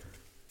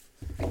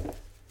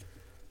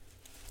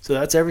 So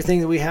that's everything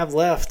that we have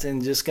left,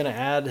 and just going to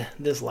add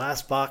this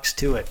last box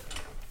to it.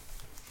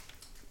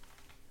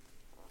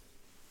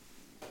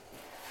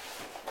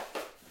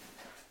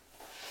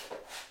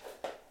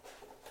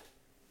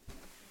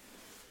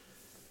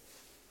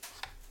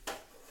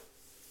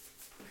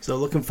 So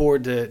looking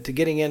forward to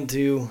getting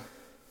into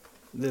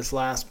this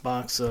last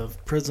box of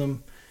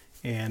Prizm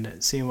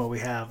and seeing what we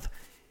have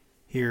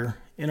here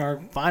in our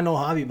final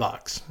hobby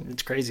box.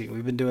 It's crazy.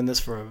 We've been doing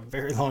this for a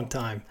very long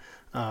time.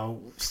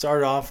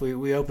 Started off,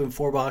 we opened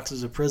 4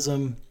 boxes of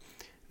Prizm.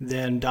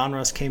 Then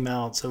Donruss came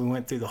out, so we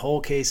went through the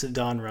whole case of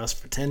Donruss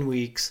for 10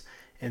 weeks.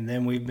 And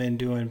then we've been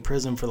doing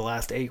Prizm for the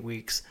last 8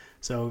 weeks.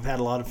 So we've had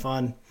a lot of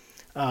fun.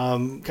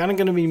 Kind of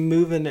going to be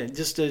moving,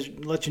 just to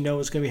let you know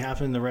what's going to be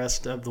happening the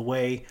rest of the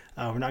way.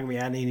 We're not going to be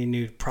adding any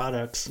new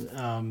products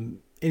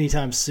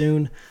anytime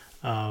soon.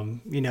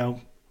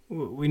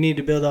 We need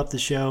to build up the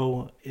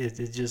show.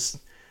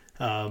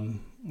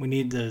 We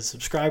need the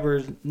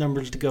subscriber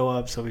numbers to go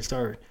up, so we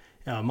start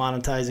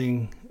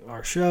monetizing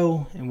our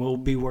show, and we'll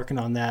be working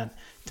on that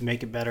to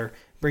make it better,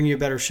 bring you a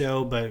better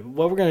show. But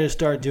what we're going to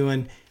start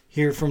doing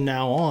here from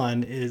now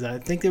on is, I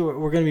think that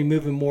we're going to be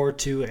moving more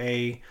to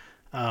a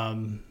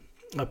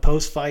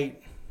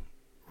post-fight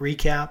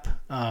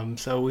recap.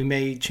 So we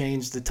may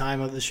change the time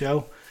of the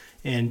show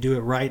and do it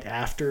right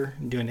after,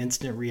 do an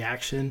instant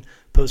reaction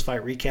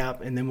post-fight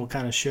recap, and then we'll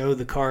kind of show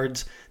the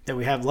cards that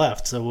we have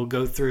left. So we'll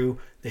go through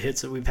the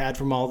hits that we've had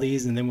from all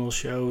these, and then we'll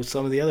show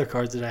some of the other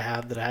cards that I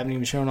have that I haven't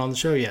even shown on the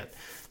show yet.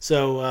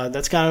 So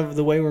that's kind of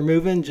the way we're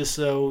moving, just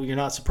so you're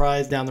not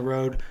surprised down the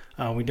road.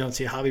 We don't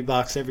see a hobby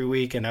box every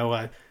week. I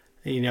know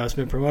it's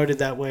been promoted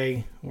that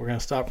way. We're going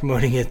to stop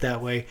promoting it that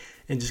way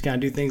and just kind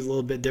of do things a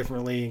little bit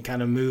differently and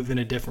kind of move in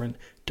a different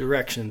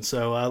direction.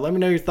 So let me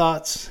know your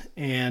thoughts,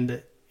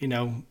 and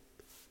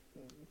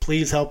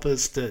please help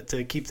us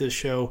to keep this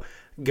show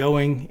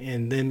going,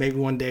 and then maybe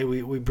one day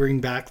we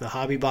bring back the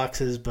hobby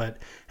boxes. But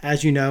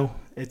as you know,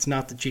 it's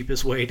not the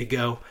cheapest way to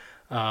go.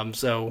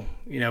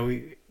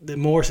 The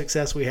more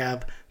success we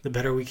have, the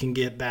better we can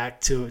get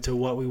back to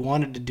what we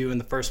wanted to do in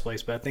the first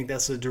place. But I think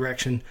that's the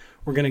direction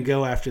we're going to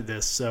go after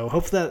this. So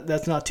hopefully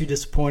that's not too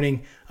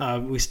disappointing.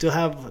 We still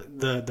have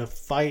the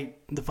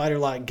fighter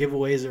lot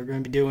giveaways that we're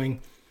going to be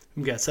doing.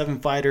 We've got 7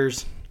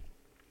 fighters.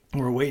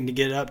 We're waiting to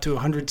get up to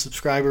 100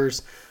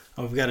 subscribers.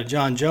 We've got a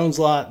John Jones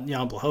lot,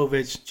 Jan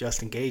Blachowicz,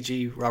 Justin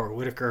Gagey, Robert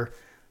Whitaker,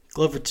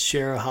 Glover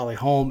Teixeira, Holly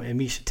Holm, and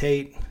Misha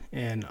Tate.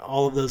 And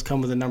all of those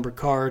come with a numbered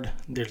card.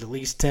 There's at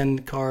least 10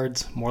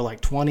 cards, more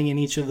like 20 in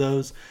each of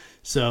those.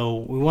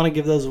 So we want to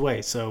give those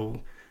away. So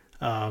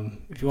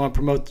if you want to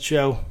promote the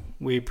show,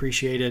 we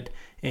appreciate it.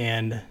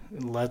 And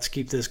let's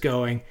keep this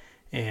going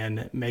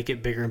and make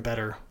it bigger and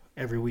better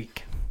every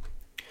week.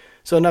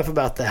 So enough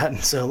about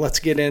that. So let's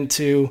get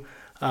into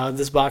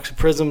this box of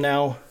Prizm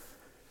now.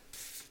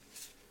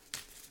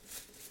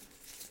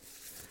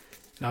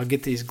 And I'll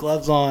get these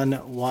gloves on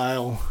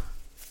while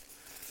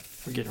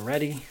we're getting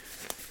ready.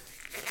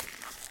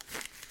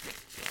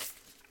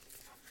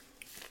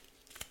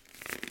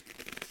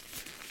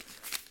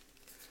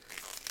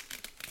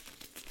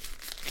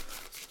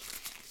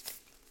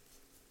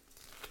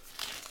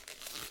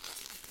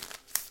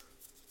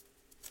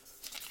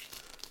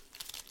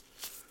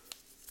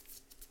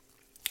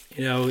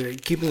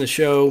 Keeping the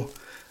show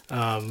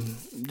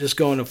just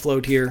going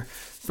afloat here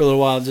for a little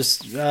while.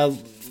 Just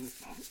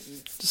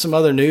some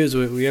other news.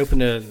 We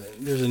opened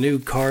there's a new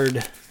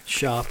card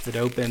shop that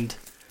opened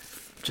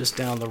just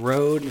down the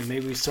road, and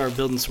maybe we start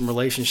building some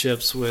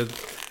relationships with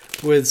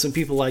some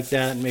people like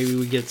that, and maybe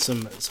we get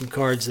some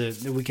cards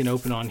that we can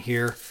open on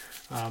here.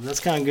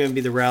 That's kind of going to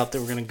be the route that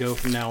we're going to go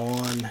from now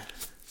on,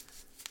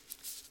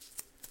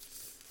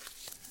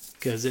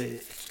 because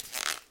even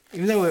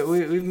though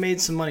we've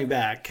made some money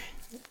back,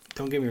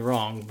 don't get me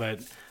wrong,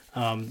 but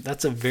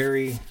that's a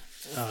very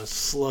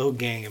slow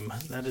game.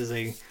 That is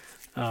a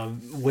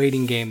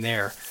waiting game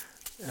there.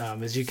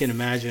 As you can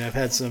imagine, I've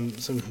had some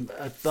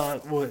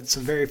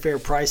very fair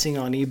pricing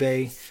on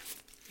eBay,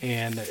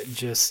 and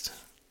just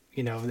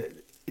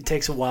it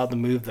takes a while to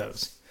move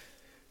those.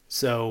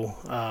 So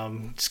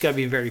just got to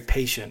be very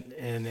patient,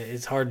 and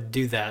it's hard to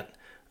do that.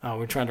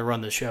 We're trying to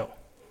run the show.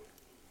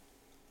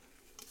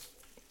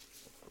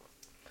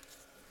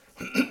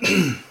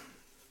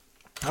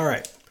 All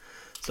right.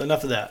 So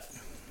enough of that.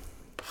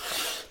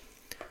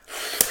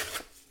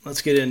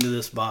 Let's get into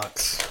this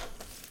box.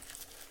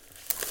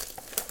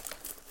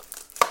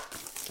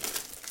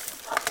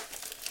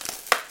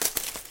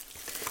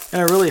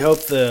 And I really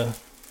hope the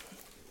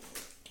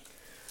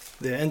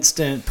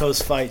instant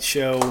post-fight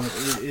show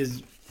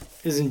is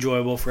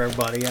enjoyable for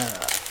everybody. I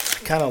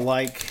kind of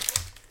like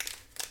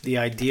the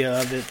idea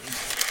of it.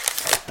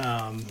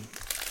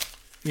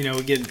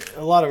 We get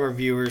a lot of our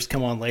viewers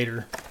come on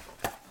later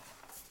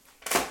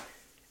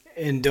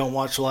and don't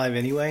watch live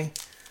anyway.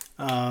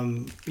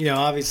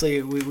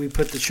 Obviously we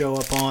put the show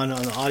up on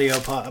the audio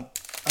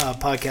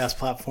podcast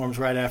platforms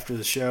right after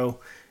the show,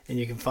 and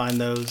you can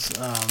find those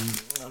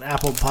on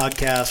Apple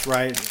Podcasts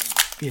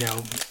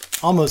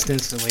almost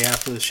instantly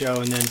after the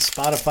show, and then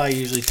Spotify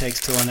usually takes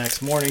till the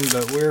next morning,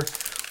 but we're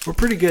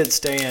pretty good at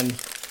staying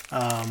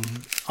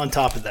on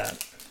top of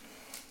that.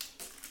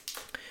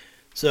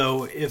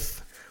 So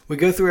if we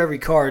go through every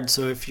card,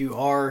 so if you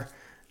are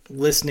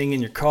listening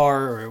in your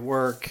car or at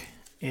work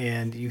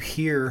and you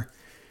hear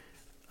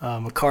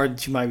a card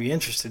that you might be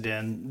interested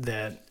in,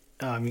 that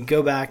you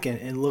go back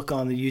and look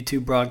on the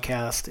YouTube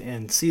broadcast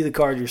and see the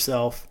card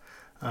yourself,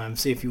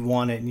 see if you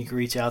want it, and you can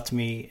reach out to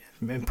me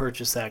and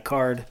purchase that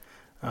card.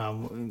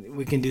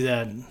 We can do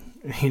that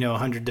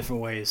 100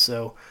 different ways.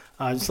 So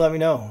just let me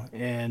know,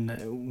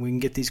 and we can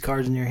get these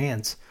cards in your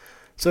hands.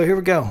 So here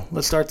we go.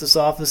 Let's start this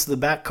off. This is the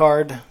back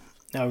card.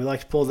 Now we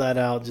like to pull that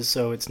out just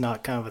so it's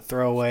not kind of a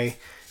throwaway,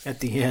 at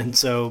the end.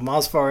 So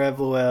Movsar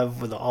Evloev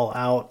with the all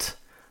out,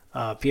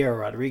 Pierre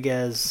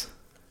Rodriguez,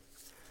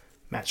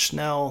 Matt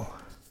Schnell,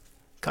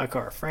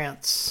 Kaikar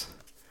France,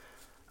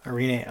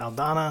 Irene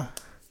Aldana,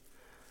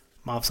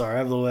 Movsar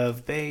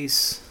Evloev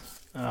base,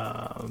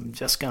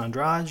 Jessica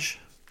Andrade,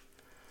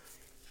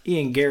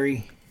 Ian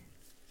Gary,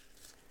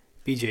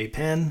 BJ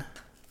Penn,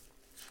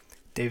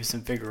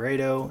 Davison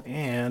Figueiredo,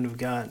 and we've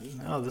got,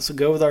 this will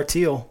go with our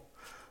teal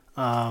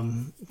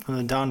from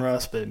the Don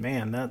Russ, but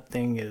man, that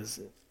thing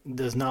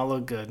does not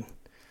look good.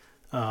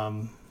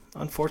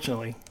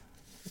 Unfortunately,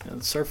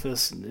 the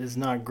surface is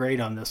not great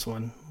on this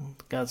one.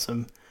 Got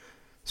some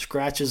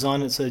scratches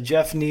on it. So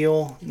Jeff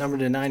Neal, number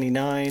to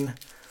 99.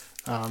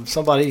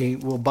 Somebody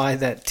will buy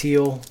that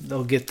teal.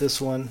 They'll get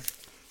this one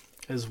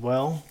as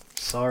well.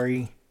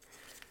 Sorry.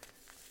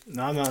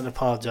 No, I'm not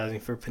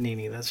apologizing for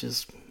Panini. That's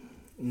just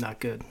not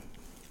good.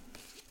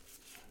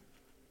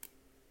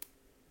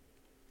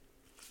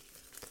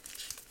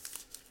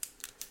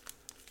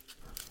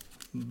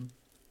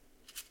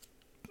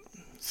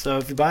 So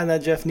if you're buying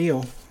that Jeff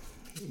Neal,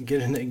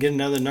 get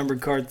another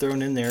numbered card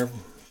thrown in there,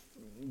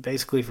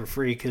 basically for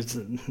free, because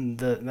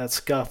that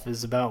scuff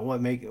is about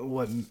what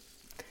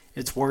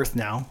it's worth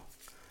now.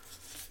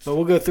 But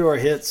we'll go through our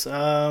hits.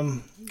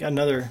 Got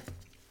another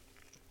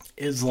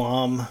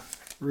Islam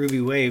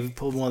Ruby Wave.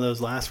 Pulled one of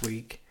those last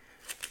week.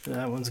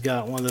 That one's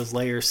got one of those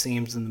layer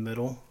seams in the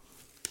middle.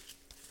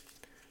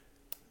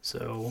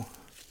 So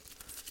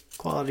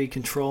quality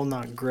control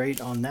not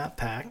great on that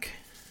pack,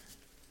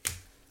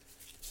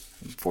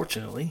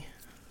 unfortunately.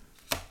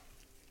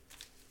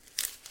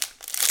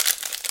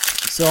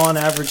 So on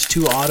average,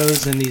 2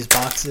 autos in these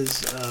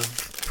boxes of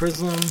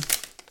Prizm.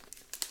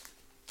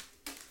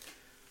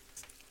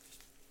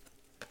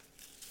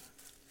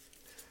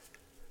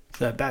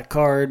 That back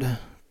card,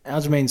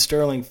 Aljamain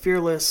Sterling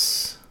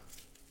Fearless.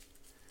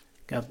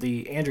 Got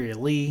the Andrea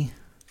Lee,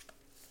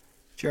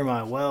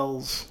 Jeremiah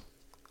Wells,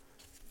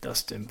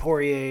 Dustin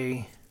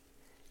Poirier,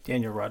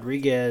 Daniel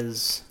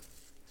Rodriguez,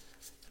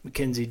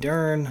 Mackenzie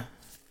Dern,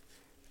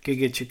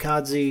 Giga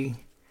Chikadze,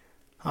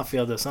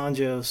 Rafael Dos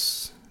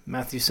Anjos,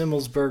 Matthew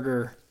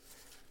Simmelsberger,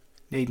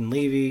 Nathan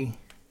Levy,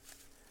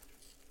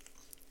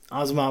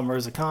 Azamat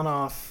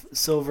Mirzakhanov,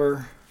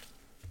 Silver,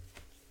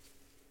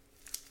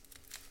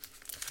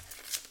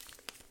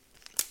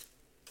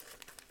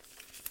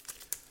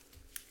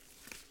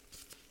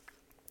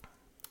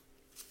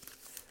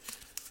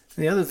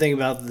 the other thing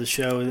about the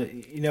show,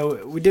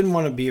 we didn't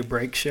want to be a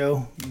break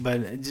show, but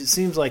it just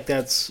seems like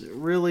that's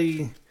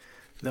really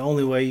the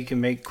only way you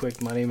can make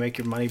quick money, make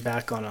your money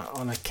back on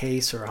a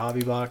case or a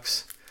hobby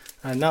box.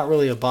 Not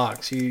really a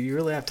box. You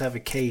really have to have a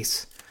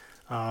case.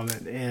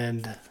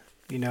 And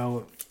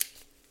I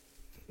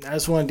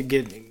just wanted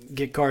to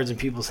get cards in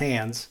people's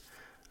hands.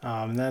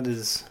 And that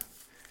is,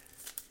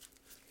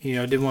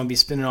 didn't want to be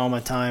spending all my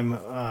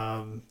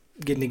time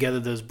getting together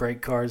those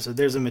break cards. So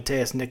there's a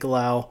Mateus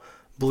Nicolau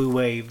Blue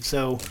Wave.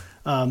 So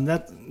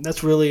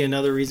that's really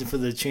another reason for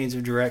the change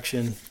of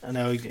direction. I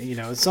know,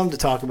 it's something to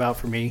talk about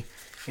for me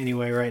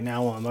anyway right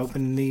now while I'm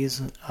opening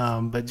these.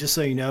 But just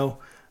so you know,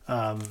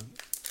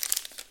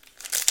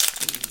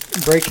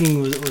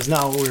 breaking was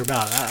not what we were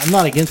about. I'm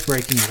not against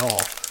breaking at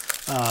all.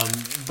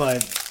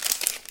 But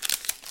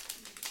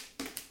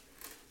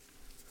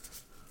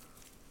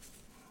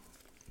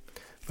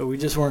we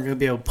just weren't going to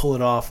be able to pull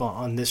it off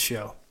on this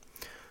show.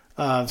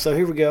 So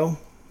here we go.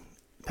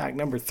 Pack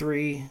number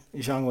 3,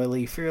 Zhang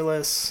Weili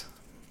Fearless,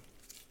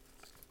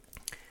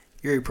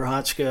 Yuri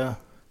Prochazka,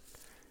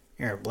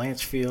 Aaron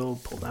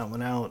Blanchfield, pulled that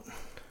one out.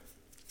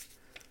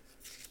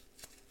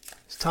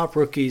 His top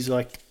rookies,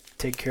 like to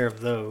take care of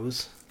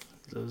those.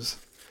 Those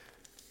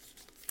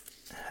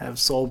have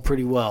sold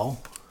pretty well.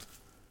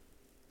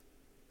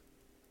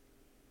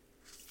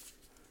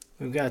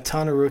 We've got a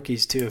ton of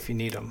rookies too if you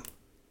need them.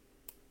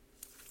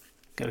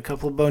 Got a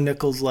couple of Bo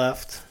Nichols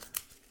left.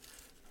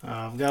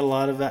 I've got a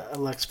lot of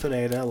Alex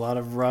Pineda, a lot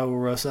of Raul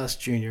Rosas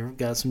Jr.,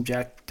 got some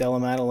Jack Della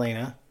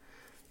Maddalena,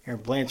 Aaron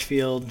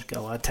Blanchfield, got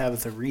a lot of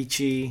Tabitha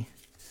Ricci.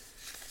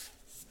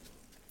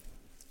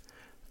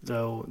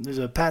 So there's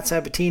a Pat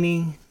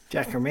Sabatini,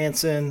 Jack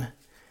Hermanson,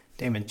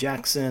 Damon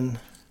Jackson,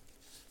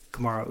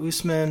 Kamaru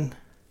Usman,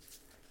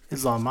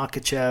 Islam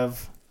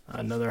Makhachev,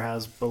 another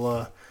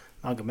Hasbulla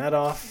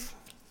Magomedov.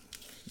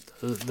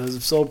 Those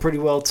have sold pretty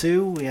well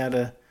too. We had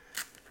a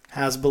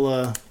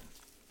Hasbulla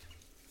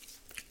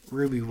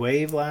Ruby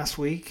Wave last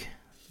week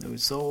that we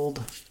sold.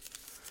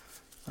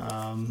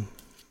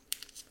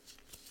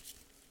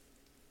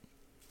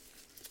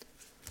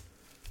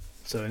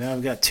 So now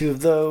we've got 2 of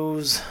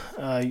those.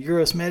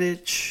 Euros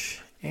Medic,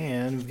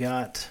 and we've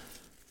got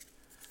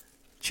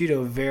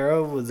Chito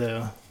Vera with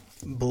the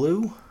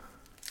blue.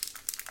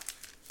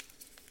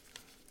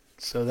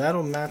 So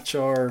that'll match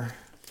our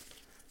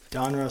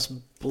Donruss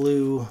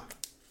blue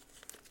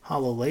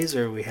hollow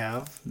laser we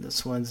have.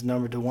 This one's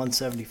numbered to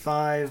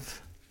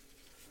 175.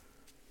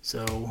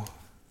 So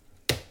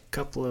a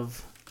couple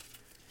of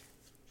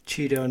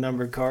Cheeto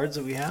numbered cards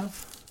that we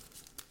have.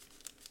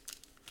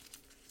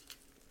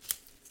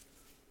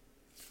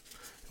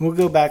 We'll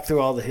go back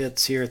through all the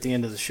hits here at the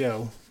end of the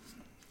show.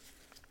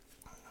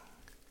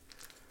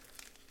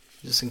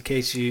 Just in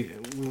case we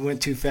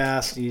went too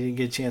fast and you didn't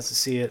get a chance to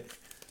see it,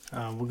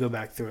 we'll go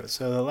back through it.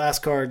 So the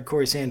last card,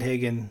 Corey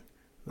Sandhagen,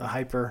 the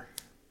Hyper.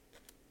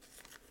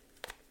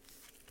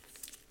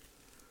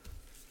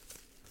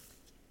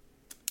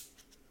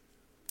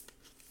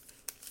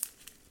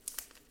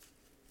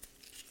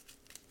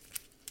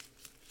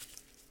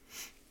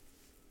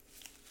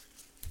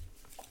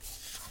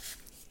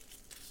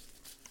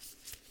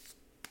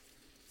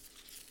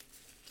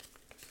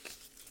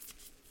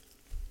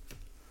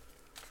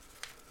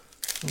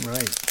 All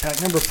right,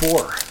 pack number 4.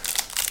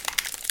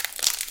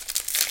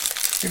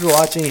 If you're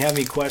watching, you have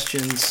any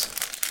questions,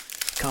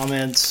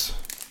 comments,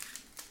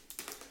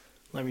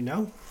 let me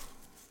know.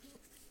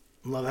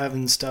 Love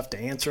having stuff to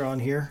answer on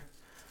here.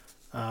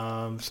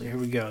 So here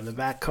we go. The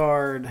back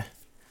card,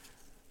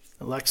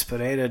 Alex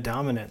Pereira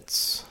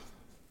Dominance.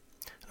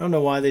 I don't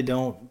know why they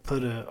don't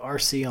put a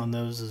RC on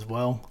those as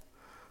well.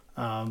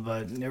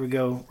 But there we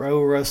go.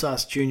 Raul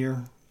Rosas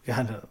Jr.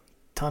 Got a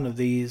ton of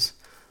these.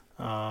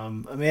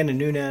 Amanda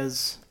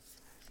Nunes,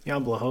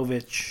 Jan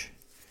Blachowicz,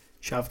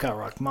 Shavkat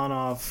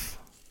Rakhmonov,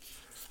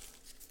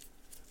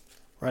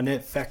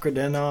 Ranit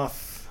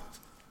Fakhretdinov,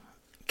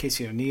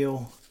 Casey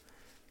O'Neill,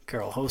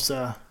 Carol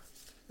Hossa,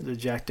 the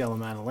Jack Della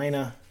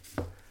Maddalena.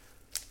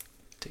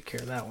 Take care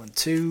of that one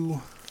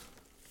too.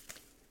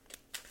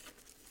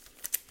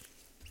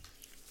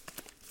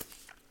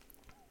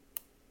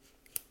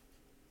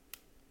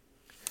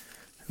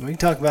 And we can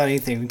talk about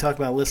anything. We can talk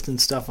about listing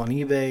stuff on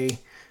eBay,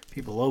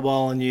 people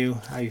lowballing you,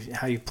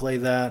 how you play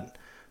that,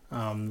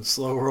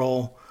 slow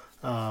roll,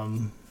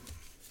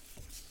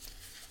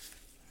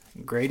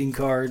 grading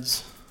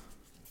cards.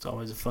 It's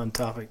always a fun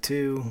topic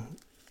too.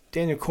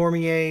 Daniel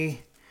Cormier.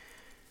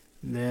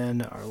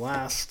 Then our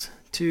last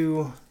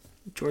two,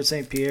 George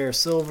St. Pierre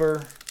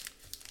Silver.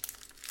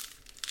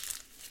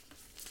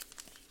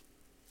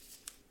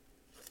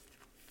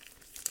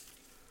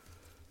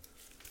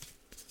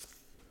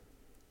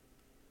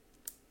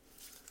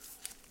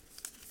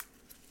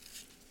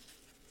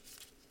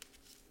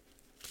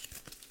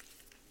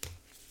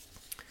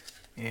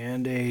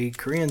 And a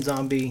Korean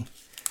Zombie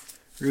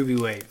Ruby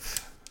Wave.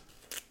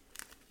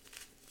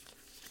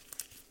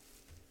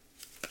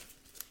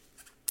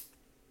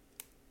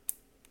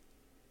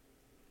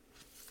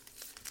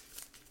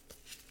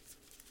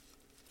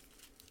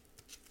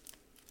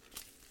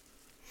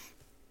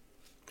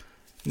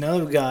 Now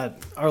that we've got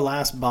our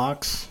last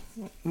box,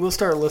 we'll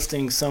start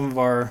listing some of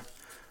our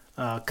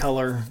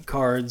color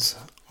cards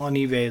on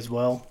eBay as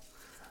well.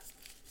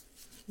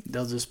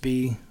 They'll just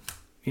be,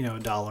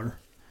 $1.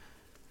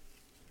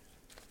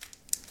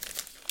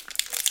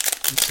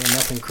 So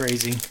nothing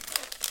crazy.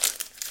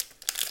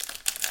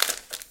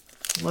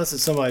 Unless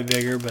it's somebody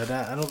bigger, but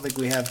I don't think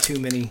we have too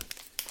many.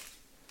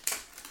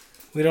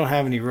 We don't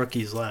have any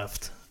rookies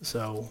left.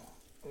 So,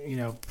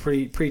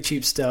 pretty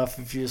cheap stuff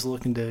if you're just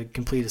looking to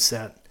complete a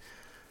set.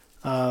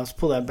 Let's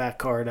pull that back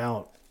card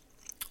out.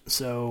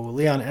 So,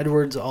 Leon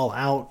Edwards all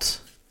out.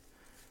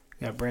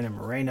 Got Brandon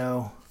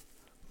Moreno,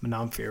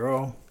 Manam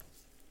Fierro,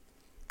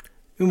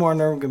 Umar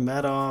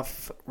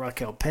Nurmagomedov,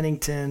 Raquel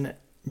Pennington,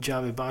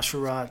 Javi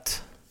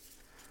Basharat.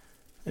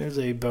 There's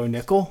a Bo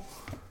Nickel.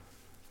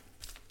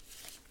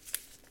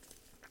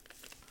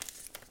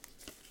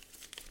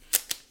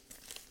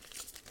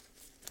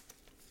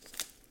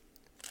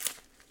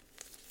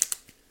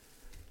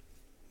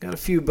 Got a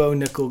few Bo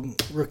Nickel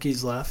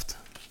rookies left.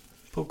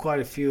 Pulled quite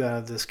a few out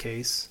of this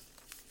case.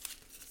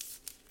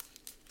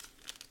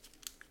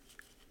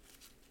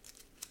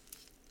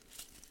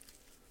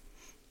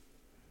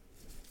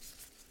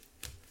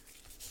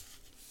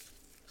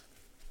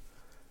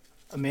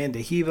 Amanda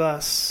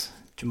Hibas,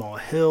 Jamal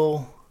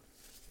Hill,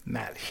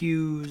 Matt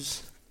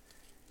Hughes,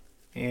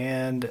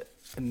 and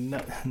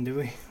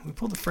we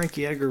pulled the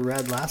Frankie Edgar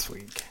red last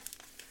week.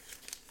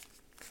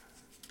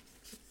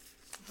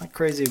 Not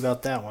crazy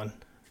about that one.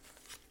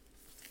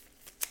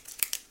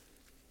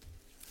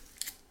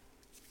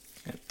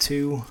 Got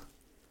 2,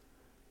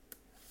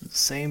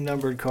 same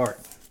numbered card.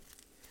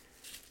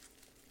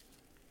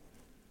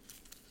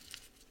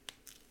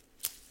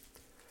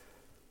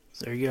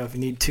 So there you go. If you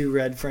need 2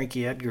 red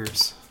Frankie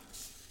Edgars.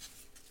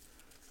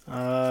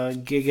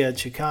 Giga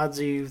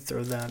Chikadze,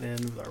 throw that in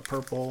with our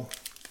purple.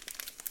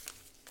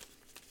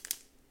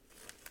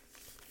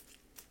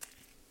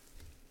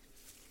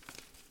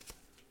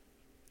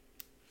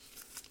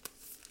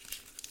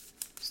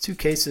 These 2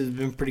 cases have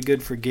been pretty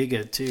good for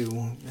Giga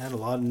too. Had a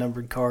lot of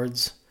numbered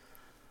cards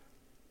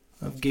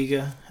of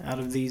Giga out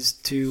of these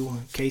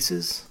 2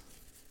 cases.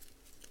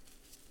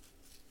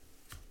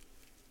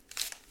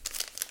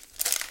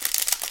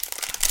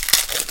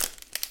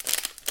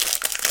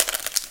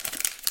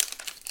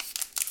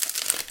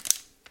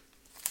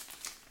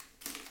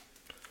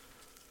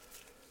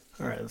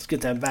 All right, let's get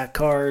that back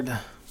card.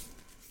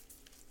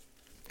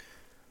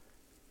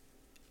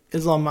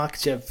 Islam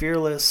Makhachev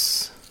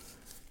Fearless,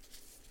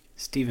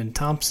 Stephen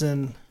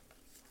Thompson,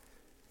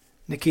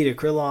 Nikita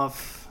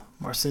Krylov,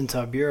 Marcin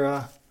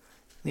Tybura,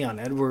 Leon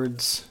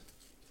Edwards,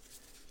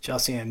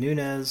 Josiane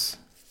Nunes,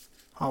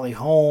 Holly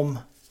Holm,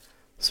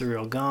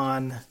 Cyril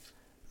Gahn,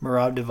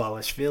 Merab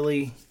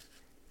Dvalishvili,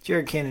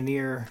 Jared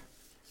Cannonier,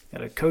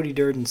 got a Cody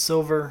Durden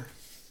silver,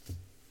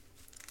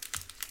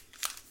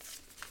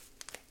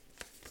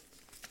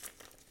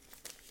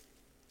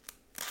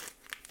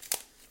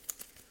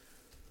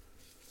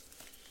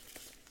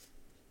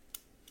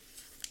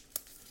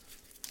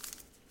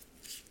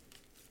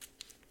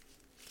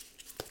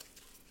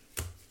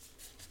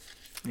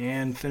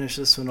 and finish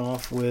this one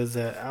off with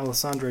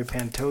Alessandro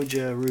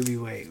Pantoja Ruby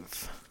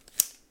Wave.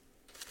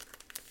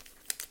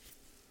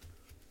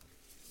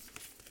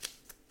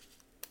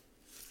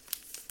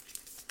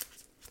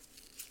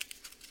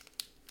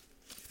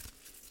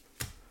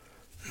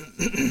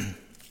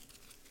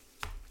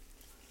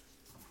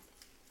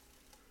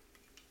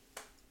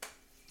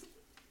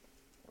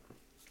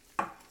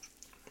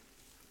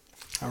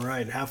 All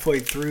right, halfway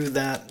through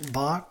that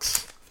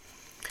box,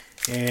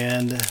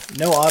 and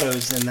no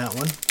autos in that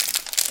one,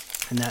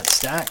 in that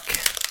stack.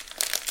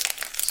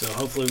 So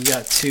hopefully we've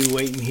got two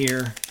waiting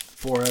here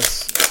for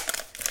us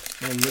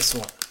in this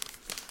one.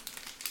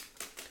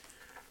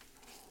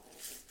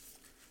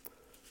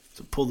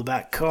 So pull the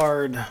back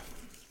card.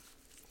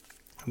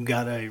 We've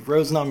got a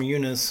Rose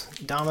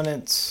Namajunas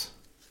Dominance,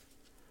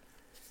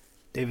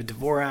 David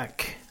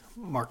Dvorak,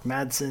 Mark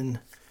Madsen,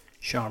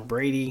 Sean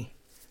Brady,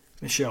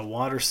 Michelle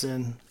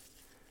Watterson,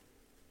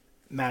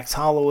 Max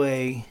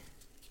Holloway,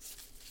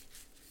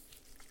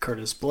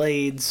 Curtis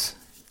Blades,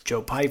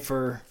 Joe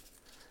Pfeiffer,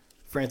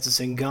 Francis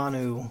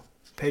Ngannou,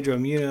 Pedro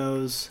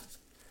Munoz,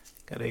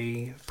 got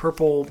a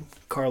purple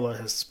Carla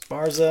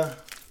Esparza,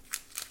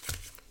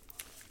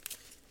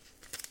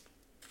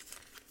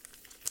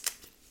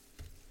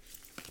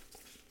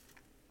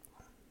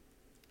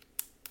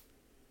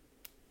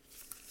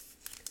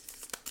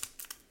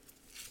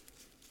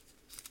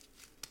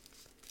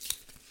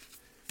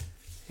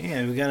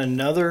 and we got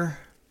another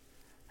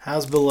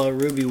Hasbulla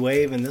Ruby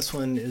Wave, and this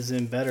one is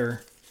in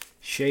better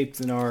shape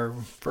than our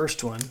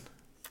first one.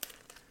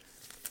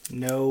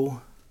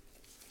 No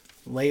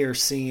layer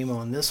seam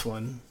on this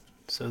one,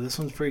 so this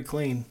one's pretty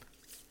clean.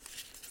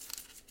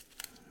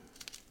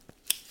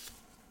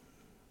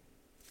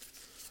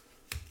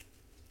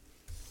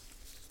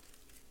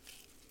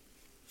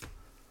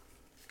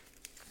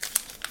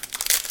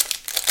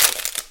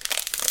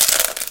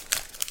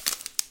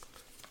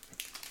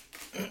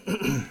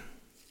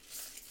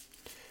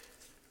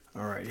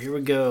 All right, here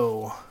we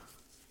go.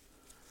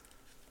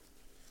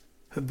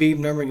 Habib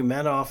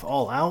Nurmagomedov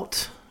All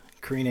Out,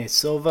 Karine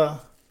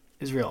Silva,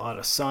 Israel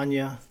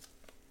Adesanya,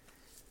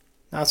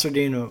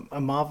 Nasruddin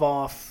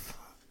Imavov,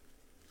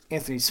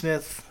 Anthony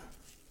Smith,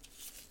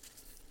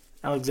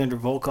 Alexander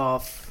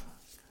Volkov,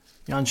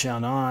 Yan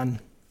Xiaonan,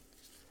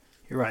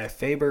 Uriah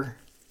Faber,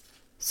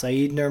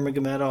 Saeed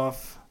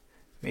Nurmagomedov,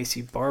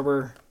 Macy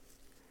Barber,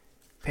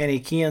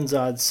 Pannie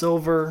Kianzad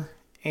Silver,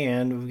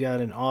 and we've got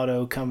an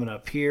auto coming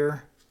up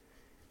here.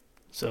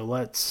 So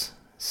let's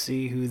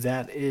see who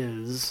that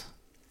is.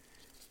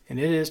 And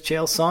it is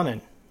Chael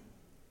Sonnen.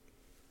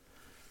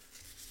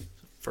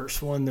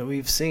 First one that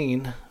we've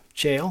seen,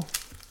 Chael.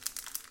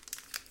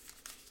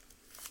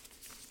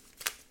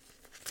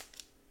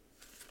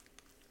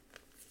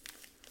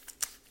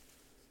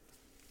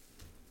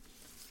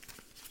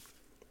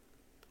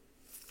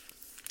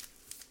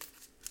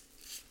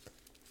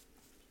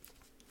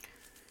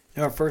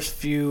 In our first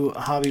few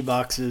hobby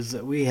boxes,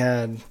 we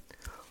had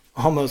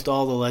almost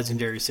all the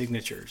legendary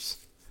signatures.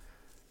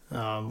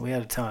 We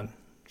had a ton,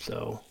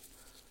 so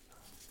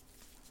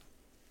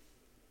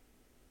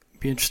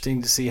be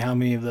interesting to see how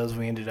many of those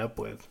we ended up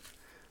with.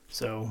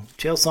 So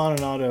Chael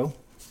Sonnen auto,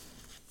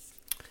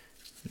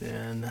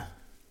 then like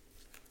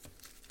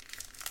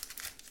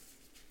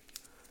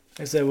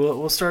I said,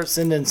 we'll start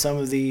sending some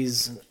of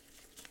these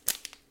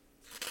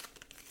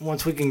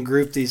once we can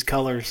group these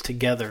colors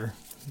together.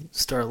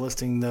 Start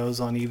listing those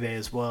on eBay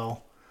as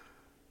well.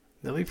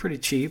 They'll be pretty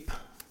cheap,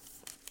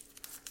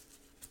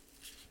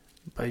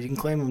 but you can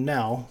claim them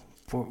now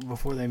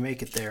before they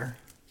make it there.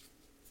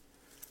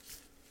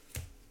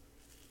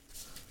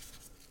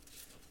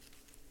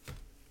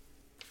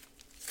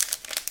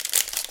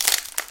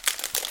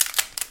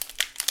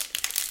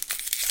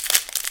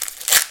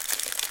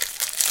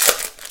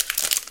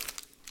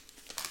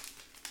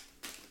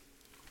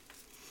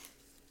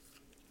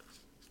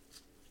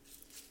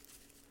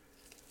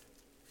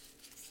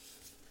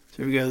 So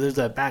here we go. There's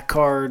that back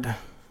card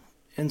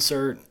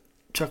insert.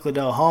 Chuck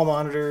Liddell Hall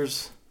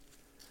monitors.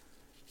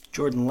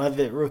 Jordan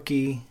Levitt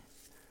rookie.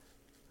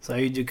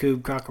 Saeed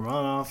Jakub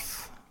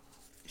Kakramanov.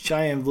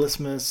 Cheyenne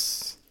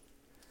Vlismus.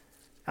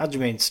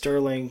 Aljamain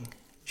Sterling.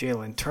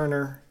 Jalen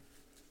Turner.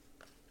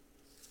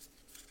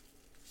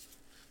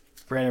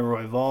 Brandon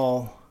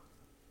Royval.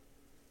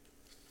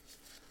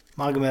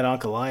 Magomed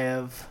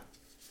Ankalaev.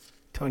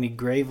 Tony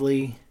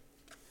Gravely.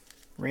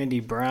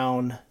 Randy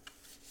Brown.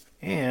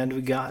 And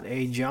we got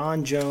a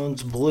John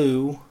Jones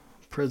blue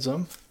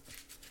Prizm.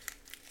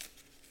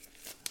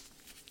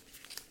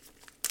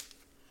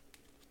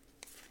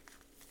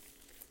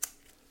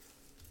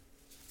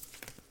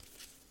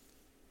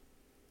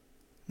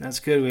 That's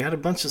good. We had a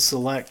bunch of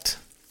select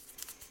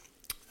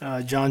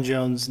John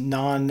Jones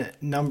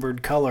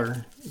non-numbered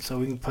color, so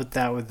we can put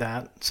that with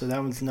that. So that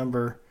one's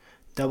number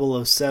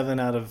 007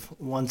 out of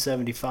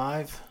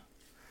 175.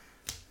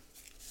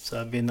 So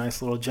that'd be a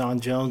nice little John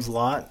Jones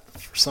lot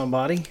for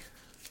somebody.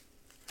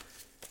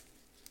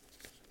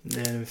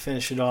 Then we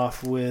finish it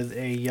off with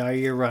a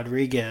Yair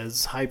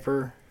Rodriguez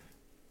Hyper.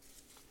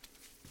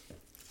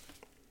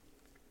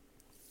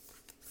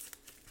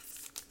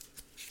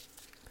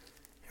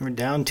 And we're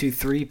down to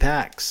 3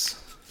 packs.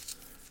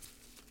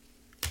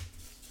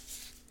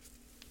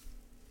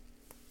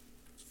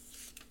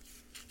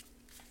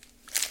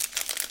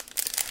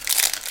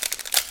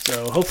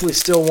 So hopefully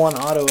still one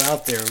auto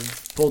out there.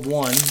 We've pulled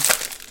one.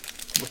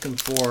 Looking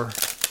for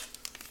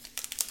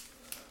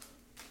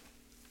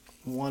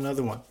one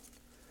other one.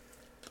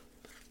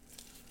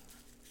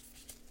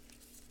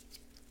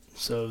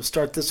 So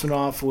start this one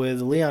off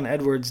with Leon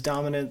Edwards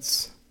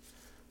Dominance,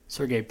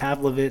 Sergey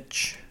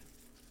Pavlovich,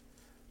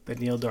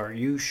 Benil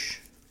Dariush,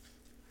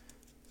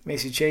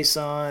 Macy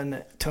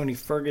Chason, Tony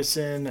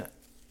Ferguson,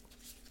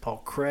 Paul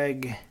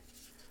Craig,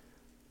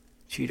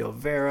 Cheeto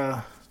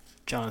Vera,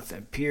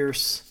 Jonathan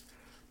Pierce,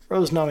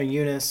 Rose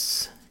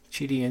Namajunas,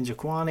 Chidi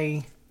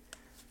Njokwani,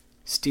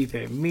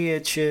 Stipe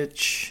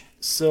Miocic,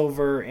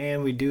 silver,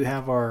 and we do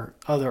have our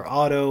other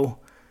auto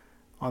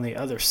on the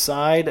other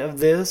side of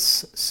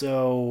this.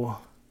 So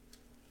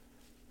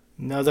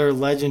another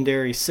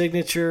legendary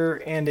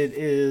signature, and it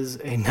is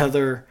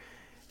another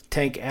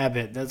Tank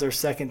Abbott. That's our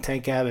second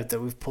Tank Abbott that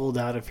we've pulled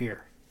out of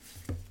here.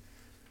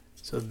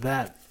 So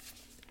that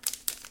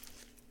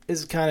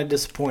is kind of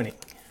disappointing.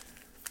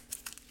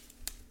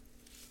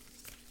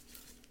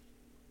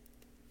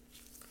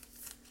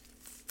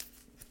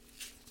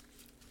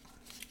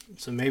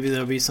 So maybe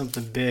there'll be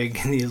something big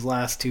in these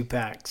last 2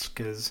 packs,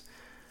 because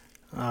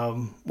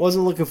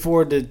wasn't looking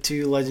forward to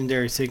 2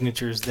 legendary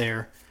signatures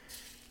there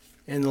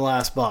in the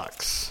last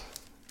box.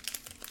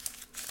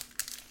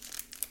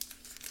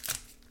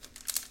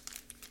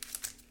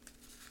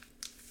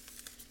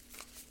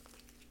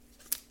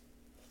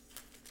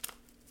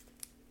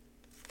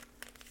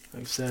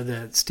 Like I said,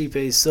 that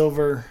Stipe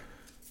silver.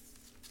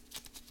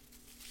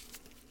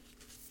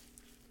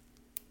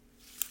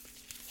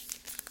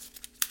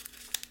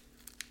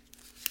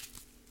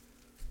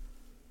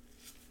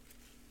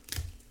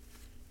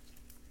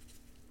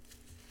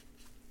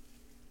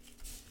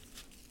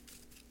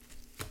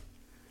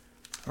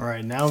 All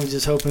right, now I'm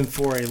just hoping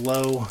for a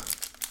low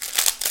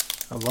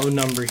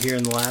number here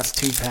in the last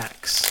 2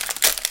 packs.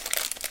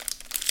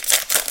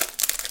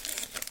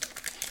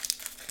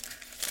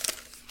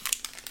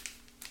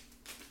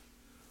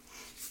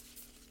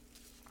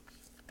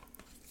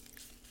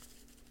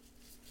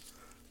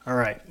 All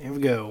right, here we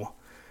go.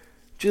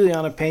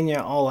 Juliana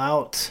Pena All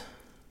Out,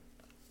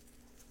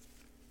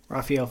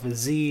 Rafael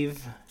Fiziev,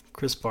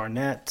 Chris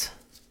Barnett,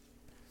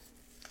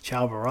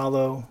 Chao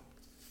Barallo,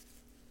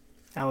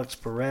 Alex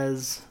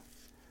Perez,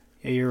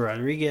 Yair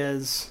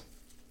Rodriguez,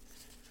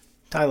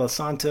 Tyler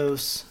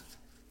Santos,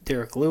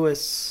 Derek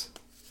Lewis,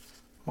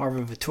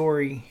 Marvin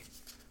Vittori,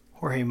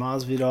 Jorge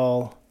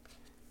Masvidal,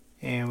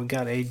 and we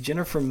got a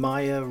Jennifer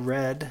Maya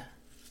red.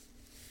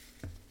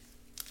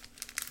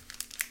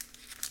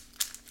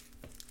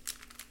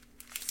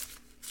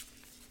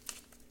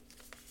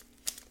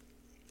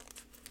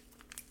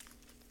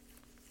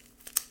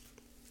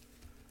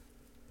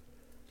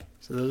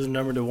 So those are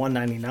numbered to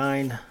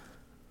 199.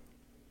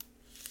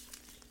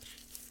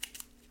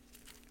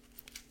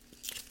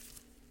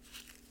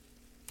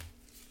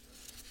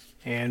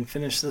 And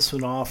finish this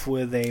one off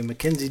with a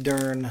Mackenzie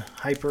Dern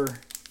Hyper.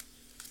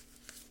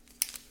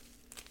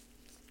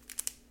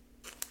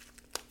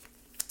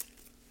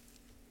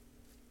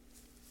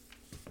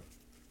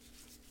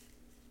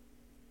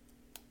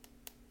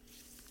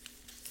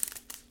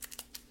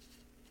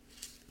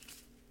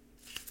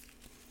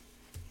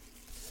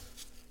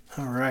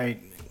 All right,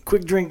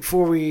 quick drink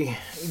before we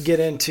get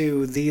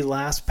into the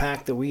last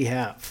pack that we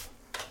have.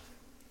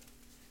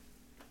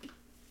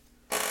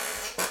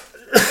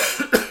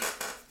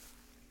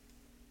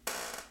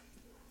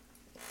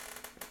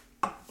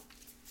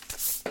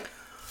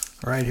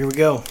 All right, here we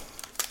go.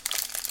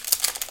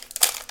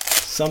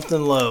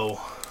 Something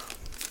low.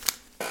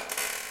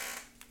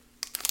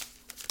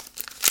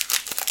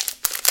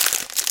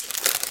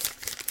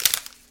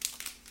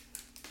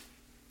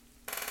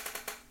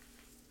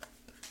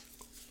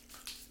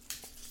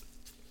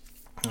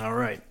 All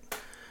right.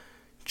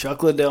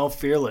 Chuck Liddell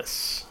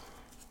Fearless.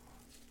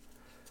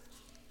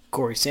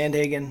 Corey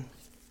Sandhagen.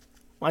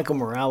 Michael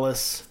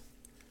Morales.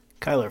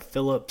 Kyler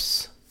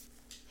Phillips.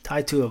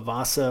 Taitu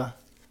Avasa.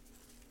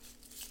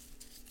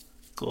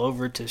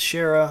 Glover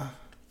Teixeira,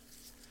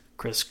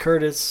 Chris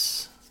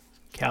Curtis,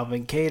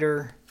 Calvin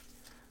Cater,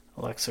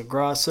 Alexa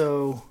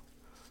Grasso,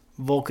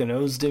 Volkan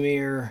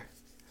Ozdemir,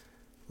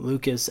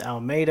 Lucas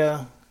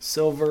Almeida,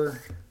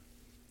 silver.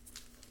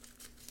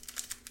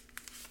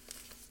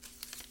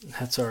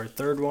 That's our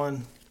third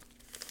one.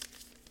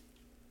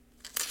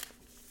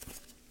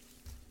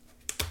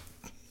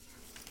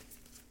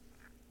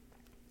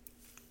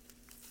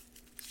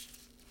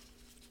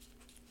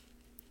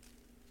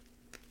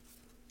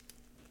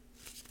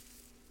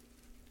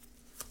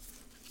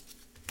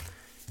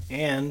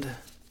 and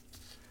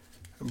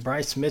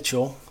Bryce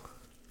Mitchell,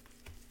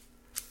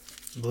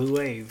 Blue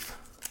Wave.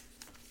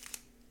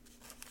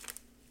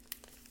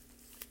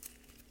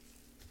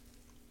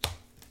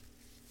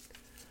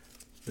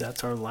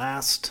 That's our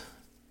last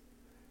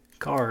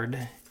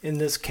card in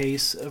this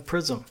case of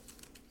Prizm.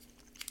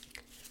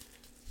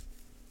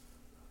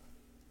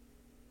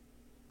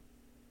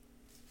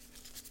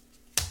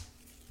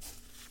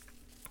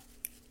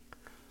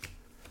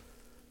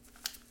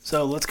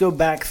 So let's go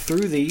back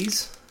through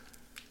these.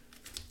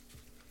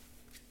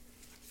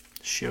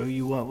 Show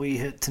you what we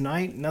hit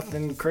tonight.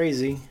 Nothing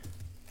crazy.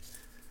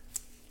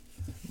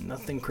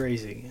 Nothing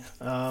crazy.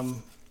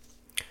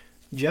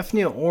 Jeff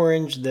Neal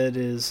Orange that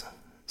is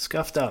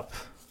scuffed up,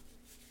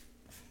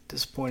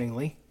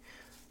 disappointingly.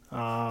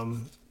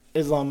 Islam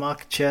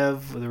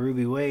Makhachev with a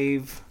Ruby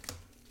Wave.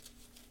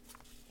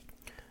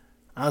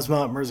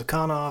 Asmat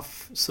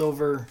Mirzakhanov,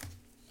 Silver.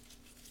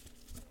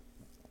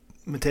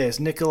 Mateus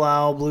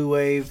Nicolau, Blue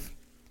Wave.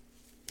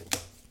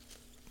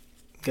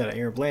 Got an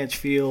Aaron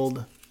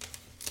Blanchfield.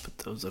 Put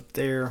those up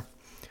there.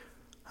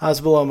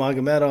 Hasbullah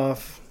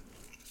Magomedov.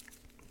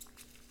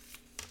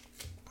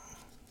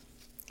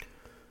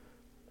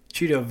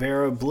 Chito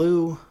Vera,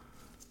 Blue.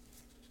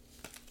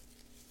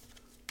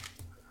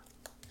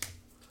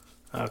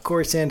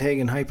 Corey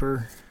Sandhagen,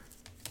 Hyper.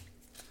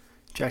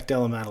 Jack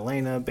Della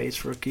Maddalena,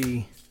 Base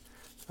Rookie.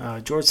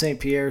 George St.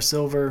 Pierre,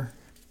 Silver.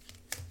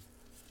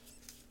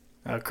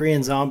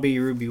 Korean Zombie,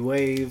 Ruby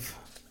Wave.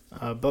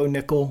 Bo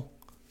Nickel,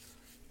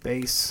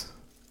 Base.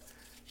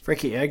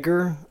 Frankie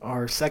Edgar,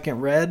 our second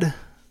red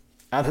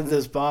out of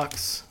this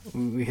box.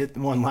 We hit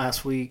one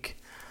last week.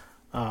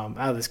 Out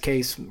of this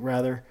case,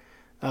 rather.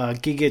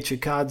 Giga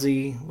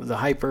Chikadze with a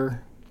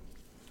Hyper.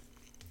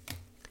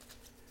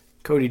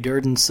 Cody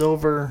Durden,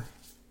 Silver.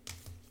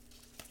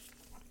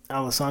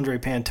 Alessandre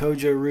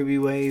Pantoja, Ruby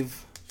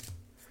Wave.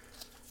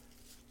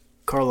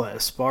 Carla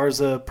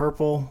Esparza,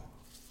 Purple.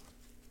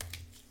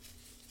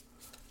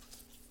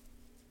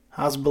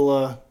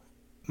 Hasbullah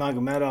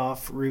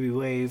Magomedov, Ruby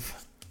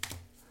Wave.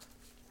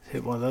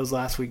 Hit one of those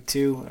last week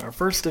too. Our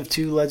first of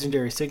two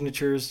legendary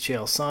signatures,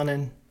 Chael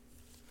Sonnen.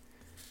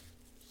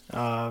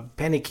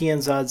 Penny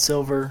Kianzad,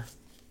 Silver.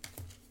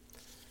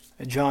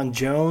 John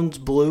Jones,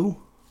 Blue.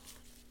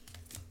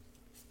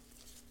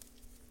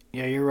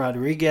 Yair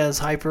Rodriguez,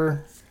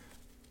 Hyper.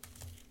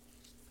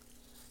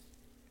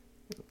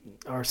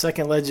 Our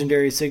second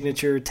legendary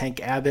signature,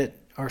 Tank Abbott.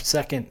 Our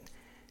second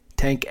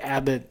Tank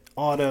Abbott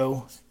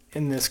auto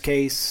in this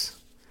case.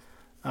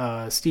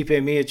 Stipe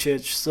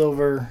Miocic,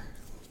 Silver.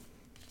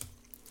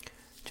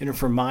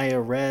 Jennifer Maya,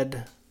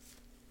 Red.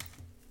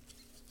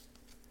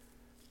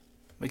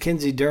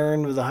 Mackenzie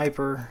Dern with a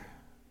Hyper.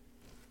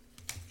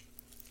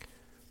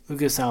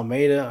 Lucas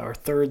Almeida, our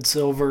third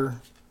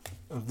Silver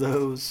of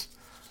those.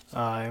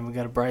 And we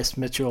got a Bryce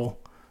Mitchell,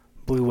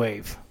 Blue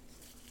Wave.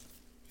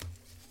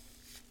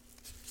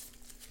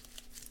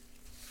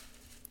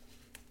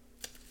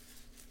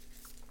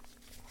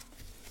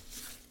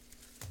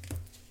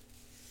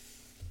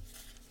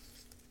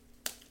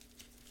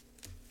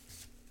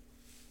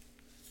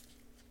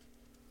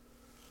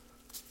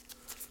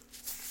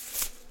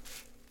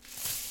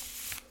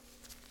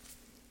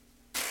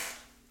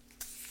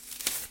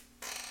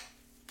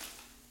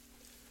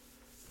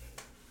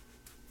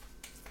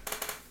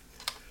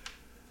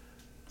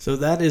 So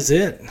that is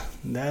it.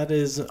 That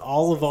is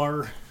all of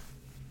our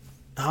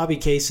hobby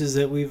cases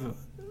that we've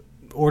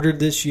ordered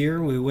this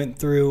year. We went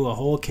through a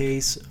whole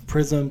case,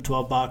 Prizm,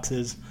 12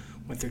 boxes,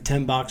 went through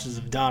 10 boxes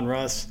of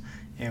Donruss,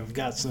 and we've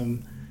got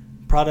some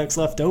products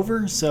left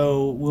over.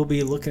 So we'll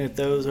be looking at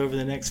those over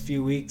the next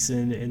few weeks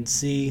and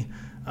see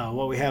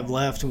what we have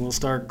left, and we'll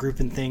start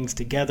grouping things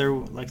together.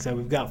 Like I said,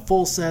 we've got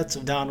full sets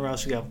of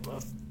Donruss. We got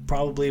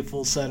probably a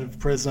full set of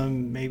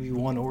Prizm, maybe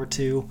one or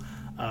two.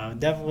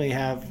 Definitely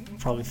have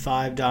probably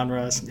 5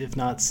 Donruss, if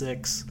not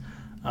 6.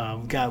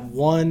 We've got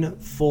one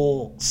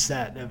full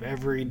set of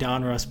every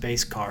Donruss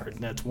base card.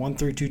 That's 1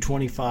 through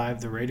 225,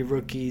 the rated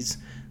rookies,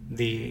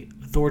 the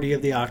Authority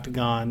of the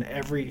Octagon,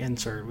 every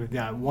insert. We've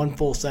got one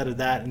full set of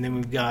that, and then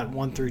we've got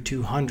 1 through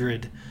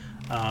 200.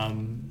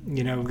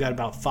 We've got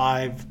about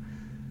 5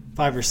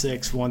 or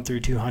 6, 1 through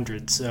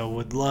 200. So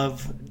would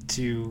love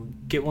to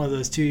get one of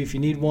those too if you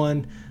need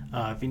one.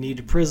 If you need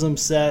a Prizm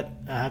set,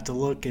 I have to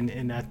look,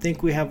 and I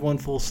think we have one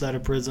full set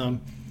of Prizm,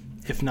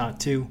 if not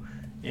 2.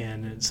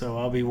 And so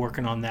I'll be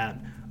working on that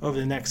over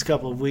the next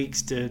couple of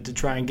weeks to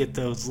try and get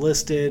those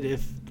listed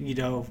if you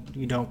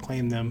don't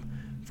claim them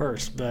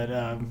first. But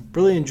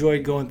really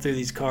enjoyed going through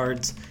these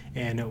cards,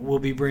 and we'll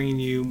be bringing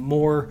you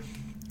more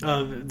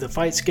of the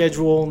fight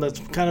schedule. That's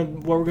kind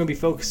of what we're going to be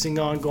focusing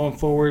on going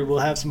forward. We'll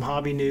have some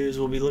hobby news.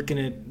 We'll be looking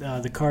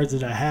at the cards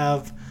that I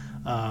have.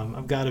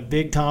 I've got a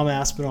big Tom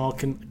Aspinall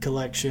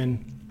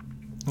collection.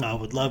 I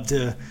would love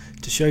to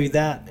show you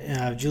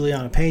that.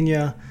 Juliana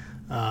Pena.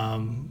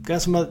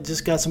 Got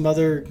some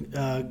other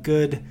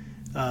good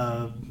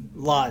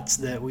lots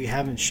that we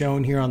haven't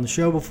shown here on the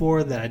show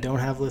before that I don't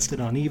have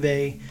listed on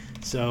eBay.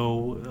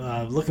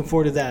 So looking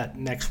forward to that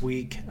next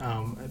week.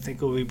 I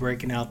think we'll be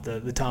breaking out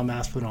the Tom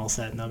Aspinall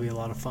set, and that'll be a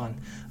lot of fun.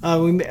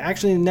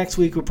 Next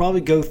week we'll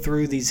probably go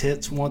through these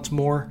hits once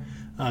more,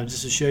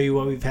 just to show you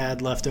what we've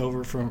had left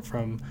over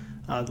from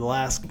the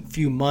last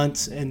few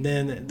months, and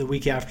then the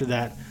week after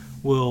that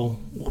we'll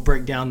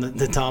break down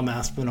the Tom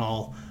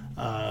Aspinall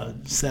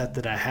set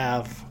that I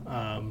have.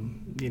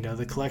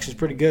 The collection's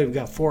pretty good. We've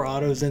got 4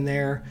 autos in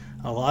there,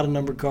 a lot of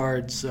numbered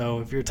cards.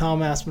 So if you're a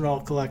Tom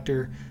Aspinall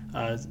collector,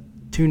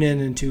 tune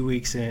in 2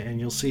 weeks and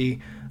you'll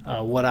see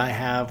what I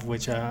have,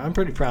 which I'm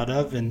pretty proud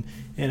of, and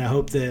I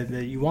hope that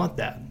you want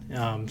that.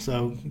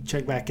 So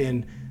check back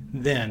in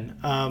then.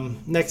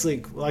 Next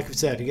week, like we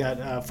said, you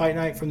got Fight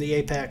Night from the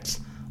Apex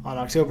on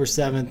October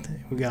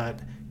 7th. We got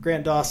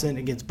Grant Dawson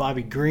against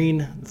Bobby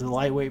Green, the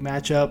lightweight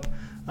matchup.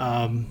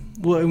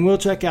 We'll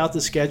check out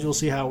the schedule,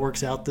 see how it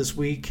works out this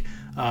week.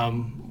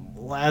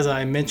 As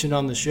I mentioned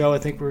on the show, I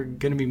think we're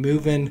going to be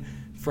moving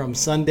from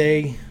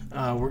Sunday.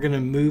 We're going to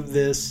move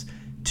this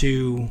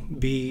to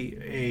be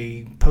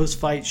a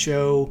post-fight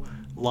show,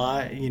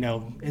 live,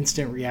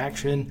 instant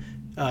reaction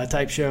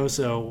type show.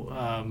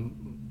 So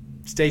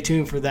stay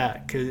tuned for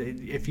that, because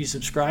if you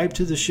subscribe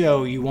to the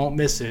show, you won't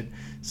miss it.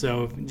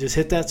 So just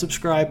hit that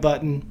subscribe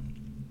button,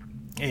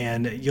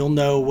 and you'll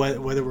know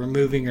whether we're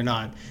moving or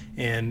not.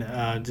 And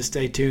just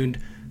stay tuned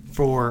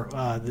for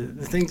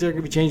the things that are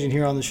going to be changing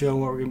here on the show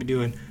and what we're going to be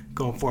doing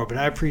going forward. But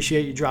I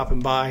appreciate you dropping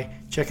by,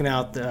 checking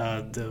out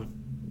the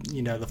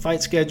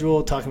fight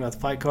schedule, talking about the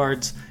fight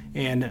cards,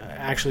 and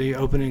actually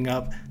opening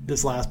up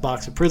this last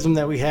box of Prizm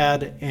that we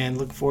had, and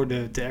looking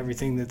forward to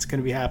everything that's going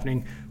to be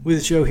happening with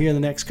the show here in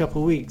the next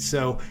couple of weeks.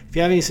 So if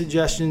you have any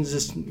suggestions,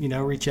 just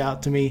reach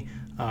out to me.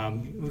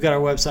 We've got our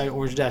website,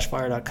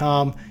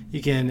 orange-fire.com.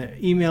 You can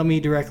email me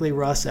directly,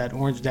 Russ at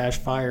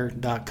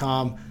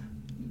orange-fire.com.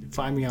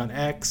 Find me on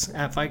X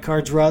at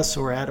FightCardsRuss,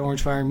 or at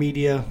Orange Fire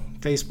Media,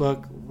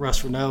 Facebook,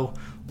 Russ Renault,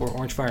 or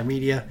Orange Fire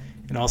Media.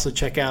 And also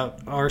check out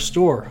our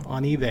store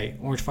on eBay,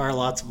 Orange Fire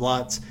Lots of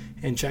Lots,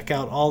 and check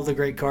out all the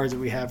great cards that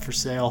we have for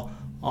sale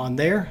on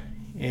there.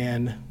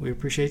 And we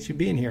appreciate you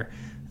being here.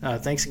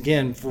 Thanks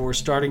again for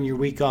starting your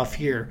week off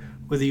here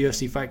with the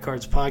UFC Fight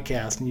Cards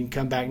podcast. And you can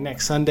come back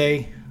next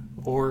Sunday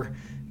or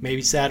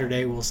maybe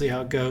Saturday. We'll see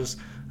how it goes.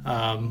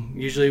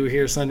 Usually we're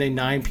here Sunday,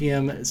 9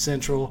 p.m.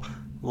 Central,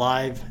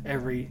 live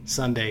every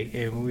Sunday.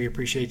 And we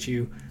appreciate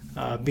you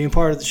being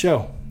part of the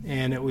show.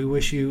 And we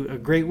wish you a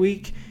great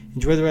week.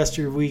 Enjoy the rest of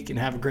your week and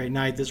have a great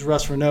night. This is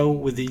Russ Renault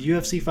with the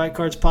UFC Fight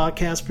Cards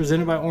podcast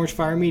presented by Orange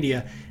Fire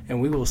Media. And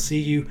we will see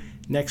you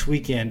next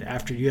weekend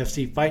after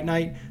UFC Fight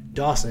Night,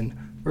 Dawson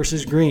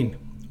versus Green.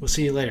 We'll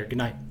see you later. Good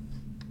night.